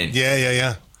you know what I mean?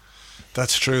 Yeah.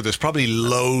 That's true. There's probably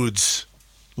loads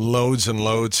and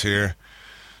loads here.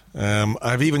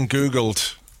 I've even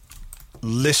Googled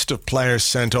list of players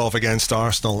sent off against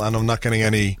Arsenal, and I'm not getting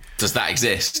any... Does that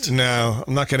exist? No,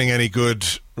 I'm not getting any good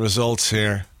results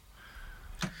here.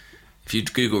 If you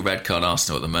Google red card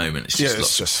Arsenal at the moment, it's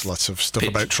just lots of stuff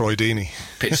about Troy Deeney.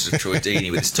 Pictures of Troy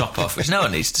Deeney with his top off, which no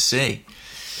one needs to see.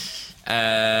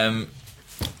 I'm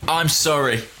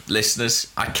sorry,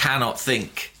 listeners. I cannot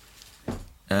think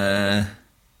of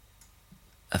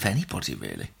anybody,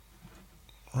 really.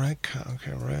 Red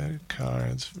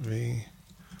cards v...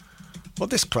 Well,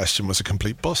 this question was a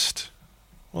complete bust,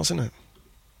 wasn't it?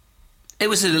 It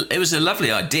was a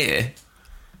lovely idea,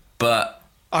 but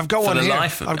I've got one here.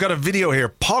 I've got a video here.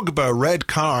 Pogba red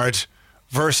card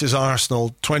versus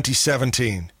Arsenal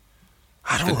 2017.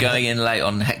 For going in late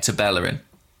on Hector Bellerin.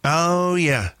 Oh,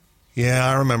 yeah. Yeah,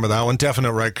 I remember that one.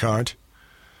 Definite red card.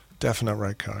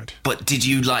 But did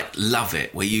you, love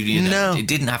it? Where you know, No. it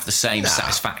didn't have the same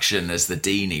satisfaction as the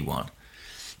Deeney one?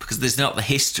 Because there's not the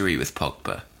history with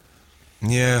Pogba.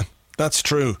 Yeah, that's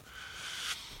true.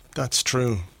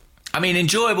 I mean,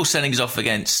 enjoyable sendings off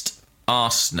against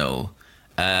Arsenal.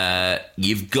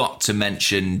 You've got to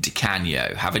mention Di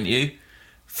Canio, haven't you?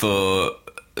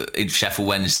 In Sheffield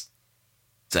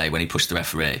Wednesday when he pushed the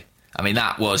referee. I mean,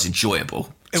 that was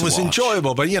enjoyable. It was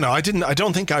enjoyable, but I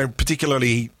don't think I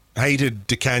particularly hated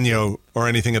Di Canio or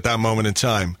anything at that moment in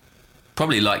time.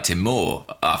 Probably liked him more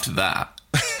after that.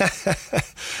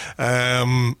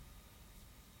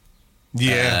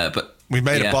 But we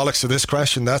made a bollocks of this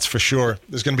question, that's for sure.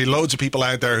 There's going to be loads of people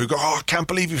out there who go, "Oh, can't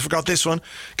believe you forgot this one.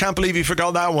 Can't believe you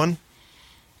forgot that one."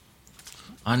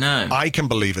 I know. I can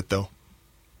believe it, though.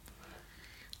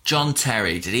 John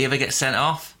Terry, did he ever get sent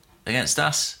off against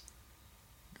us?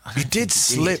 He did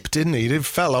slip, didn't he? He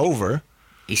fell over.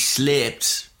 He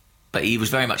slipped, but he was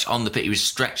very much on the pitch. He was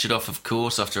stretchered off, of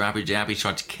course, after Abu Dhabi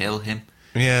tried to kill him.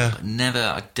 Yeah. But never,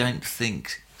 I don't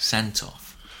think, sent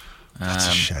off. That's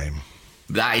a shame.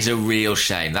 That is a real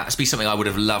shame. That'd be something I would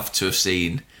have loved to have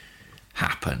seen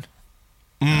happen.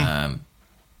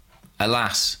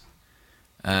 Alas.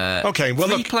 Okay, well,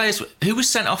 three players. Who was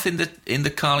sent off in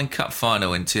the Carling Cup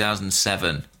final in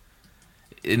 2007?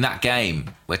 In that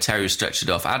game where Terry was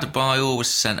stretchered off, Adebayor was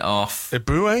sent off.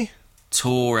 Eboué?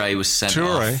 Toure was sent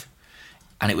off.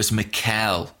 And it was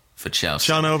Mikel for Chelsea.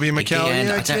 John Obi Mikel.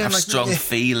 Again, I don't have strong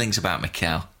feelings about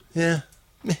Mikel. Yeah.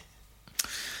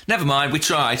 Never mind, we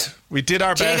tried. We did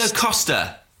our Diego best.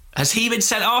 Costa, has he been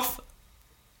sent off?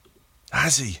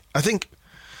 Has he? I think.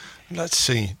 Let's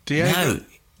see. Diego No.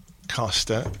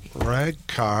 Costa, red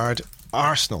card,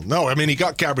 Arsenal. No, I mean, he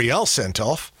got Gabriel sent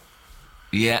off.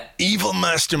 Yeah. Evil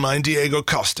mastermind Diego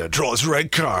Costa draws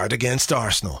red card against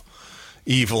Arsenal.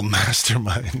 Evil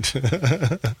mastermind.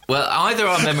 Well, either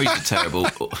our memories are terrible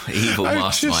or evil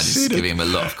mastermind is giving him a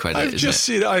lot of credit, I've isn't just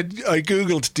it? seen it. I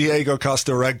googled Diego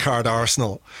Costa red card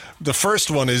Arsenal. The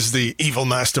first one is the evil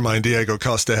mastermind Diego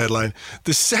Costa headline.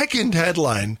 The second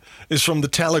headline is from the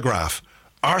Telegraph.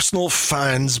 Arsenal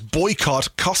fans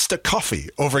boycott Costa Coffee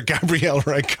over Gabriel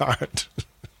red card.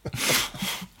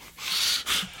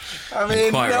 I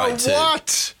mean, quite no, right too.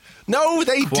 what? No,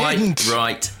 they Quite didn't.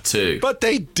 right too. But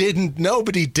they didn't.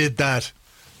 Nobody did that.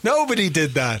 Nobody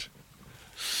did that.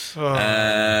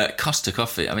 Costa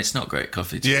Coffee. I mean, it's not great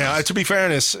coffee. To be Yeah, honest. to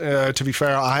be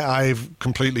fair, I've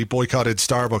completely boycotted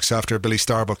Starbucks after Billy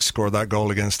Starbucks scored that goal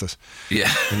against us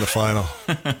Yeah. in the final.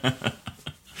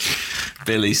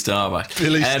 Billy Starbucks.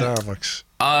 Billy Starbucks.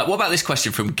 What about this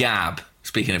question from Gab?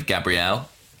 Speaking of Gabrielle,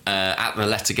 at the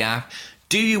letter Gab.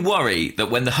 Do you worry that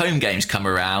when the home games come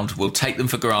around, we'll take them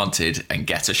for granted and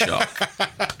get a shock?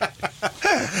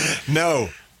 No,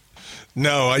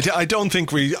 I don't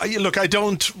think we... Look, I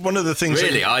don't... One of the things...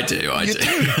 Really, I do.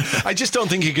 I just don't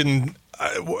think you can...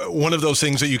 one of those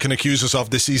things that you can accuse us of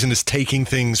this season is taking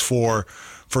things for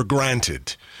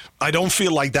granted. I don't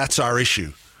feel like that's our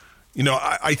issue. You know,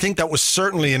 I think that was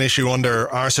certainly an issue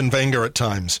under Arsene Wenger at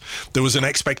times. There was an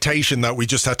expectation that we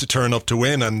just had to turn up to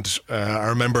win, and I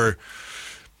remember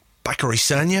Bakary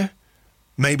Sagna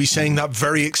maybe saying that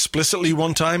very explicitly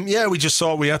one time. Yeah, we just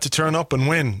thought we had to turn up and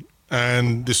win,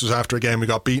 and this was after a game we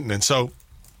got beaten in. So,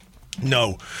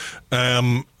 no.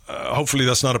 Hopefully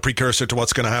that's not a precursor to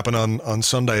what's going to happen on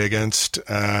Sunday against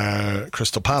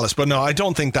Crystal Palace. But no, I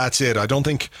don't think that's it. I don't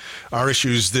think our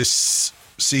issues this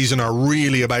season are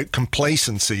really about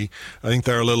complacency. I think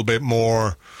they're a little bit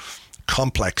more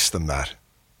complex than that.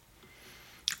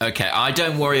 Okay, I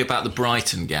don't worry about the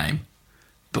Brighton game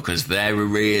because they were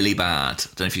really bad. I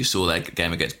don't know if you saw their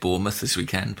game against Bournemouth this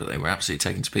weekend, but they were absolutely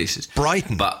taken to pieces.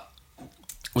 Brighton? But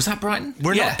was that Brighton?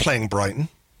 We're not playing Brighton.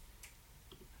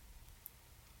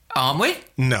 Aren't we?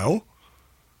 No,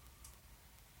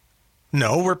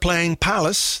 we're playing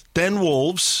Palace, then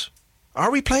Wolves.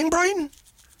 Are we playing Brighton?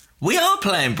 We are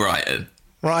playing Brighton.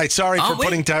 Right, sorry Aren't for we?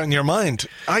 putting doubt in your mind.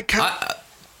 I can't...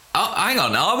 Hang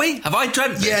on, are we? Have I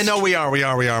dreamt this? Yeah, no, we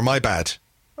are. My bad.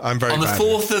 I'm very On the bad.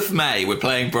 4th of May, we're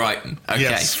playing Brighton. Okay,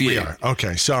 Yes, phew. we are.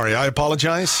 Okay, sorry. I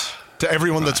apologise to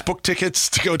everyone that's booked tickets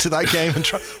to go to that game and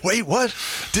try... Wait, what?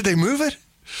 Did they move it?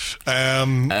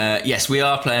 Yes, we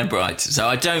are playing Brighton. So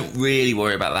I don't really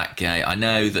worry about that game. I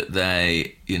know that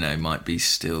they, might be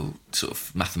still sort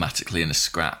of mathematically in a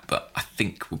scrap, but I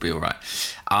think we'll be all right.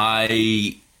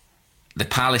 The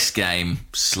Palace game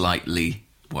slightly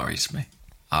worries me,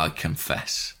 I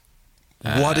confess.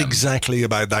 What exactly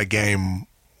about that game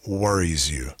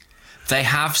worries you? They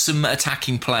have some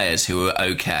attacking players who are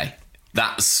okay.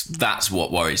 That's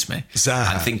what worries me.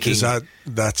 Zaha. I'm thinking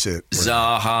that's it.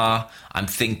 Zaha. I'm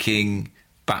thinking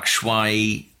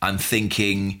Batshuayi. I'm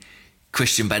thinking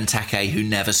Christian Benteke, who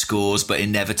never scores but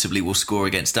inevitably will score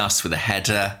against us with a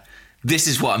header. This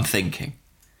is what I'm thinking.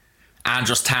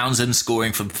 Andros Townsend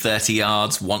scoring from 30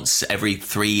 yards once every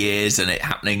 3 years, and it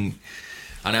happening.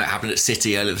 I know it happened at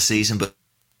City earlier this season, but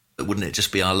wouldn't it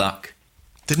just be our luck?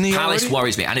 Didn't he Palace already?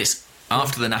 worries me, and it's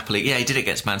after the Napoli. Yeah, he did it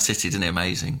against Man City, didn't he?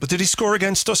 Amazing. But did he score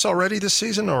against us already this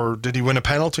season, or did he win a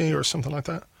penalty or something like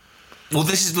that? Well,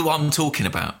 this is the one I'm talking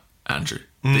about, Andrew.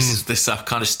 This is this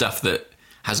kind of stuff that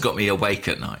has got me awake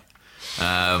at night.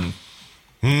 But,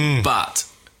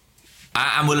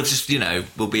 and we'll have just,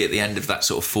 we'll be at the end of that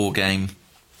sort of 4-game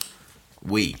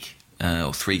week,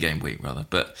 or 3-game week rather.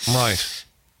 But Right.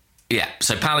 yeah,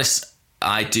 so Palace,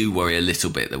 I do worry a little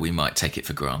bit that we might take it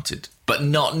for granted, but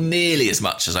not nearly as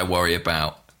much as I worry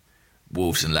about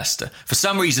Wolves and Leicester. For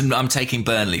some reason, I'm taking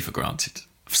Burnley for granted.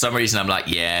 For some reason, I'm like,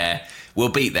 yeah, we'll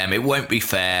beat them. It won't be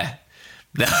fair.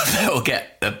 They'll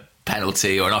get a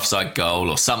penalty or an offside goal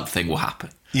or something will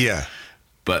happen. Yeah.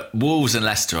 But Wolves and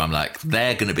Leicester, I'm like,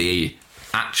 they're going to be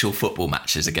actual football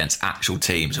matches against actual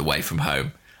teams away from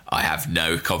home. I have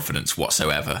no confidence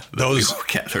whatsoever that we will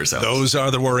get the results. Those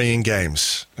are the worrying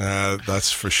games.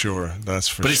 That's for sure. But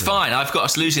it's fine. I've got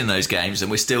us losing those games and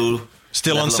we're still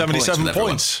on 77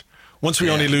 points. Once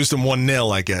we only lose them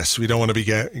 1-0, I guess. We don't want to be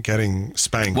getting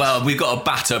spanked. Well, we've got to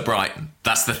batter Brighton.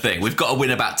 That's the thing. We've got to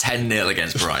win about 10-0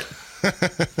 against Brighton.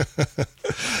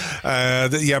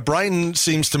 Brighton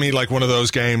seems to me like one of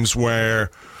those games where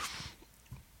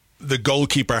the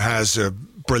goalkeeper has a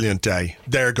brilliant day.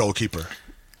 Their goalkeeper.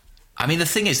 I mean, the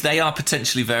thing is, they are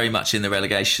potentially very much in the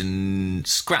relegation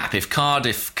scrap. If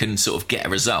Cardiff can sort of get a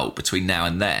result between now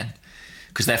and then,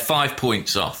 because they're 5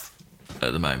 points off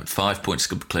at the moment. 5 points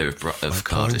clear of Cardiff.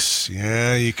 Points.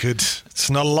 Yeah, you could. It's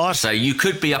not a lot. So you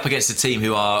could be up against a team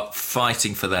who are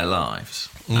fighting for their lives.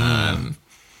 It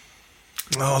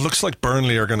looks like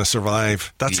Burnley are going to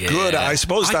survive. That's good. I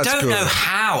suppose that's good. I don't know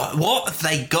how. What have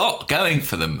they got going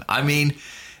for them? I mean,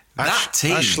 that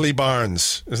team. Ashley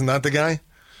Barnes. Isn't that the guy?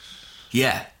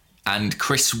 Yeah. And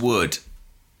Chris Wood.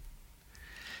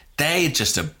 They're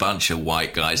just a bunch of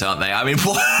white guys, aren't they? I mean,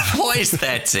 what is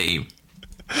their team?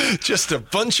 Just a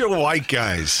bunch of white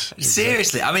guys.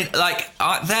 Seriously. I mean, like,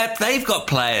 they've got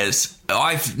players.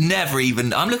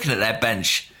 I'm looking at their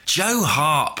bench. Joe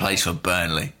Hart plays for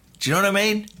Burnley. Do you know what I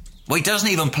mean? Well, he doesn't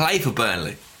even play for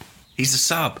Burnley. He's a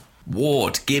sub.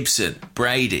 Ward, Gibson,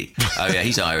 Brady. Oh, yeah,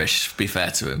 he's Irish. Be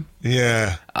fair to him.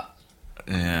 Yeah.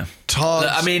 Yeah. Todd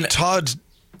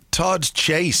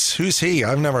Chase. Who's he?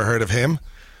 I've never heard of him.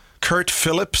 Kurt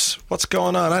Phillips. What's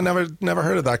going on? I never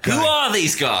heard of that guy. Who are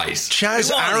these guys?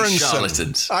 Chaz Aronson.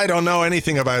 Charlatans? I don't know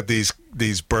anything about these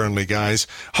Burnley guys.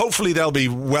 Hopefully they'll be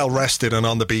well rested and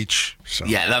on the beach. So.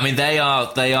 Yeah, I mean they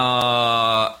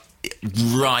are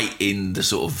right in the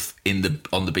sort of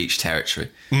on the beach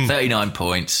territory. 39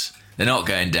 points. They're not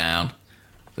going down.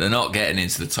 They're not getting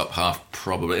into the top half.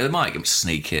 Probably they might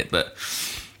sneak it, but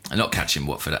they're not catching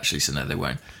Watford actually. So no, they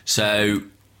won't. So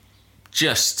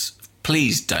just.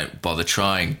 Please don't bother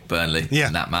trying Burnley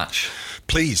in that match.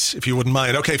 Please, if you wouldn't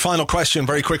mind. Okay, final question,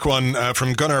 very quick one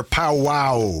from Gunnar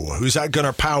Powwow. Who's that?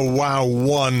 Gunnar Powwow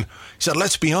 1. He said,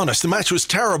 let's be honest, the match was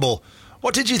terrible.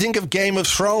 What did you think of Game of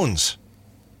Thrones?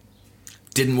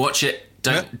 Didn't watch it.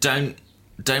 Don't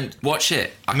watch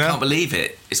it. I can't believe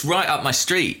it. It's right up my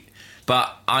street,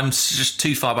 but I'm just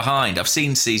too far behind. I've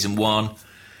seen season 1.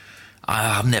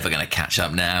 I'm never going to catch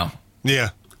up now. Yeah.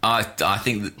 I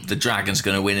think the Dragon's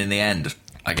going to win in the end,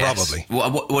 I guess. Probably.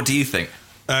 What do you think?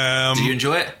 Do you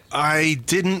enjoy it? I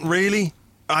didn't really.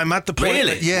 I'm at the point.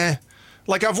 Really? Yeah.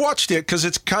 Like, I've watched it because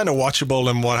it's kind of watchable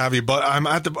and what have you, but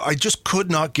I just could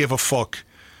not give a fuck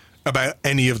about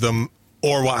any of them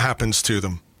or what happens to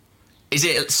them. Is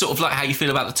it sort of like how you feel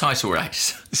about the title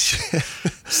race?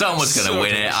 Someone's going to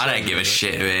win it. I don't give a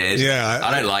shit who it is. Yeah.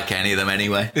 I don't like any of them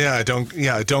anyway. Yeah, I don't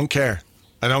care.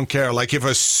 I don't care. Like, if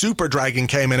a super dragon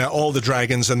came in at all the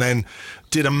dragons and then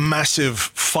did a massive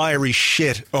fiery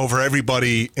shit over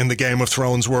everybody in the Game of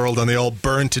Thrones world and they all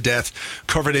burned to death,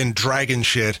 covered in dragon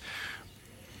shit,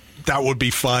 that would be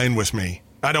fine with me.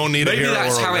 I don't need a hero. Maybe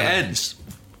that's how it ends.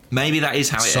 Maybe that is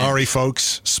how it ends. Sorry,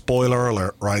 folks. Spoiler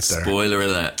alert right there. Spoiler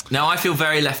alert. Now, I feel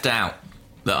very left out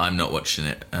that I'm not watching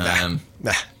it. Nah,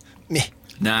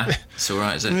 it's all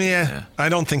right, is it? Yeah. I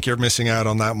don't think you're missing out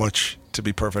on that much, to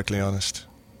be perfectly honest.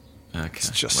 Okay.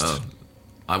 Well,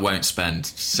 I won't spend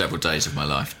several days of my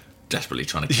life desperately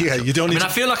trying to catch up. You don't. I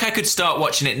feel like I could start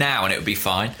watching it now and it would be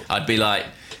fine. I'd be like,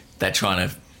 they're trying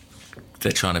to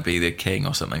be the king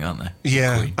or something, aren't they?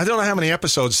 Yeah. Queen. I don't know how many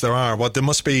episodes there are. There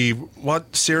must be.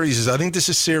 What series is? I think this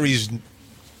is series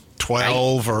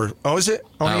 12 or. Oh, is it?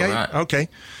 Only 8? Right. Okay.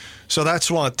 So that's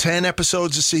 10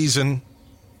 episodes a season.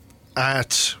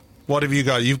 At what have you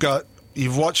got?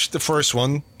 You've watched the first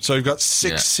one, so you've got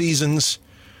 6 seasons.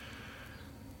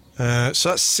 So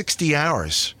that's 60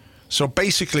 hours. So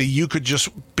basically, you could just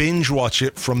binge watch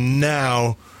it from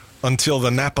now until the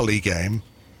Napoli game,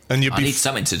 and I need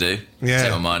something to do. Yeah.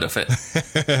 Take my mind off it.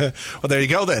 Well, there you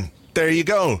go then. There you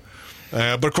go.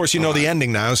 But of course, you know the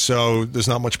ending now, so there's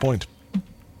not much point.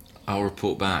 I'll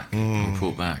report back.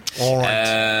 All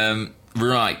right.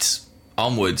 Right.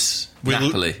 Onwards.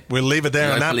 Napoli. We'll leave it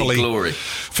there. Napoli. Glory.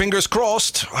 Fingers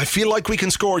crossed. I feel like we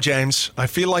can score, James. I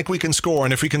feel like we can score.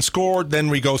 And if we can score, then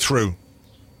we go through.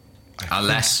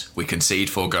 Unless we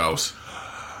concede 4 goals.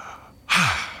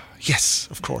 Yes,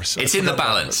 of course. It's in the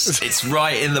balance. It's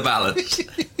right in the balance.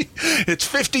 It's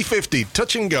 50-50,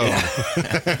 touch and go.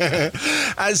 Yeah.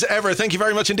 As ever, thank you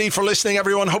very much indeed for listening,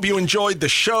 everyone. Hope you enjoyed the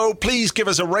show. Please give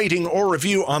us a rating or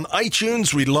review on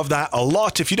iTunes. We'd love that a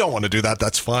lot. If you don't want to do that,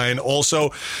 that's fine. Also,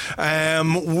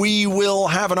 we will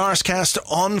have an Arscast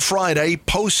on Friday,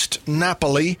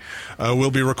 post-Napoli. We'll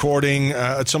be recording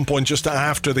at some point just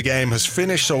after the game has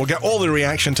finished, so we'll get all the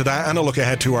reaction to that and a look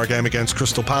ahead to our game against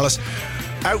Crystal Palace.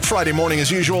 Out Friday morning as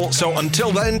usual. So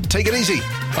until then, take it easy.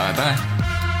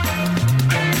 Bye-bye.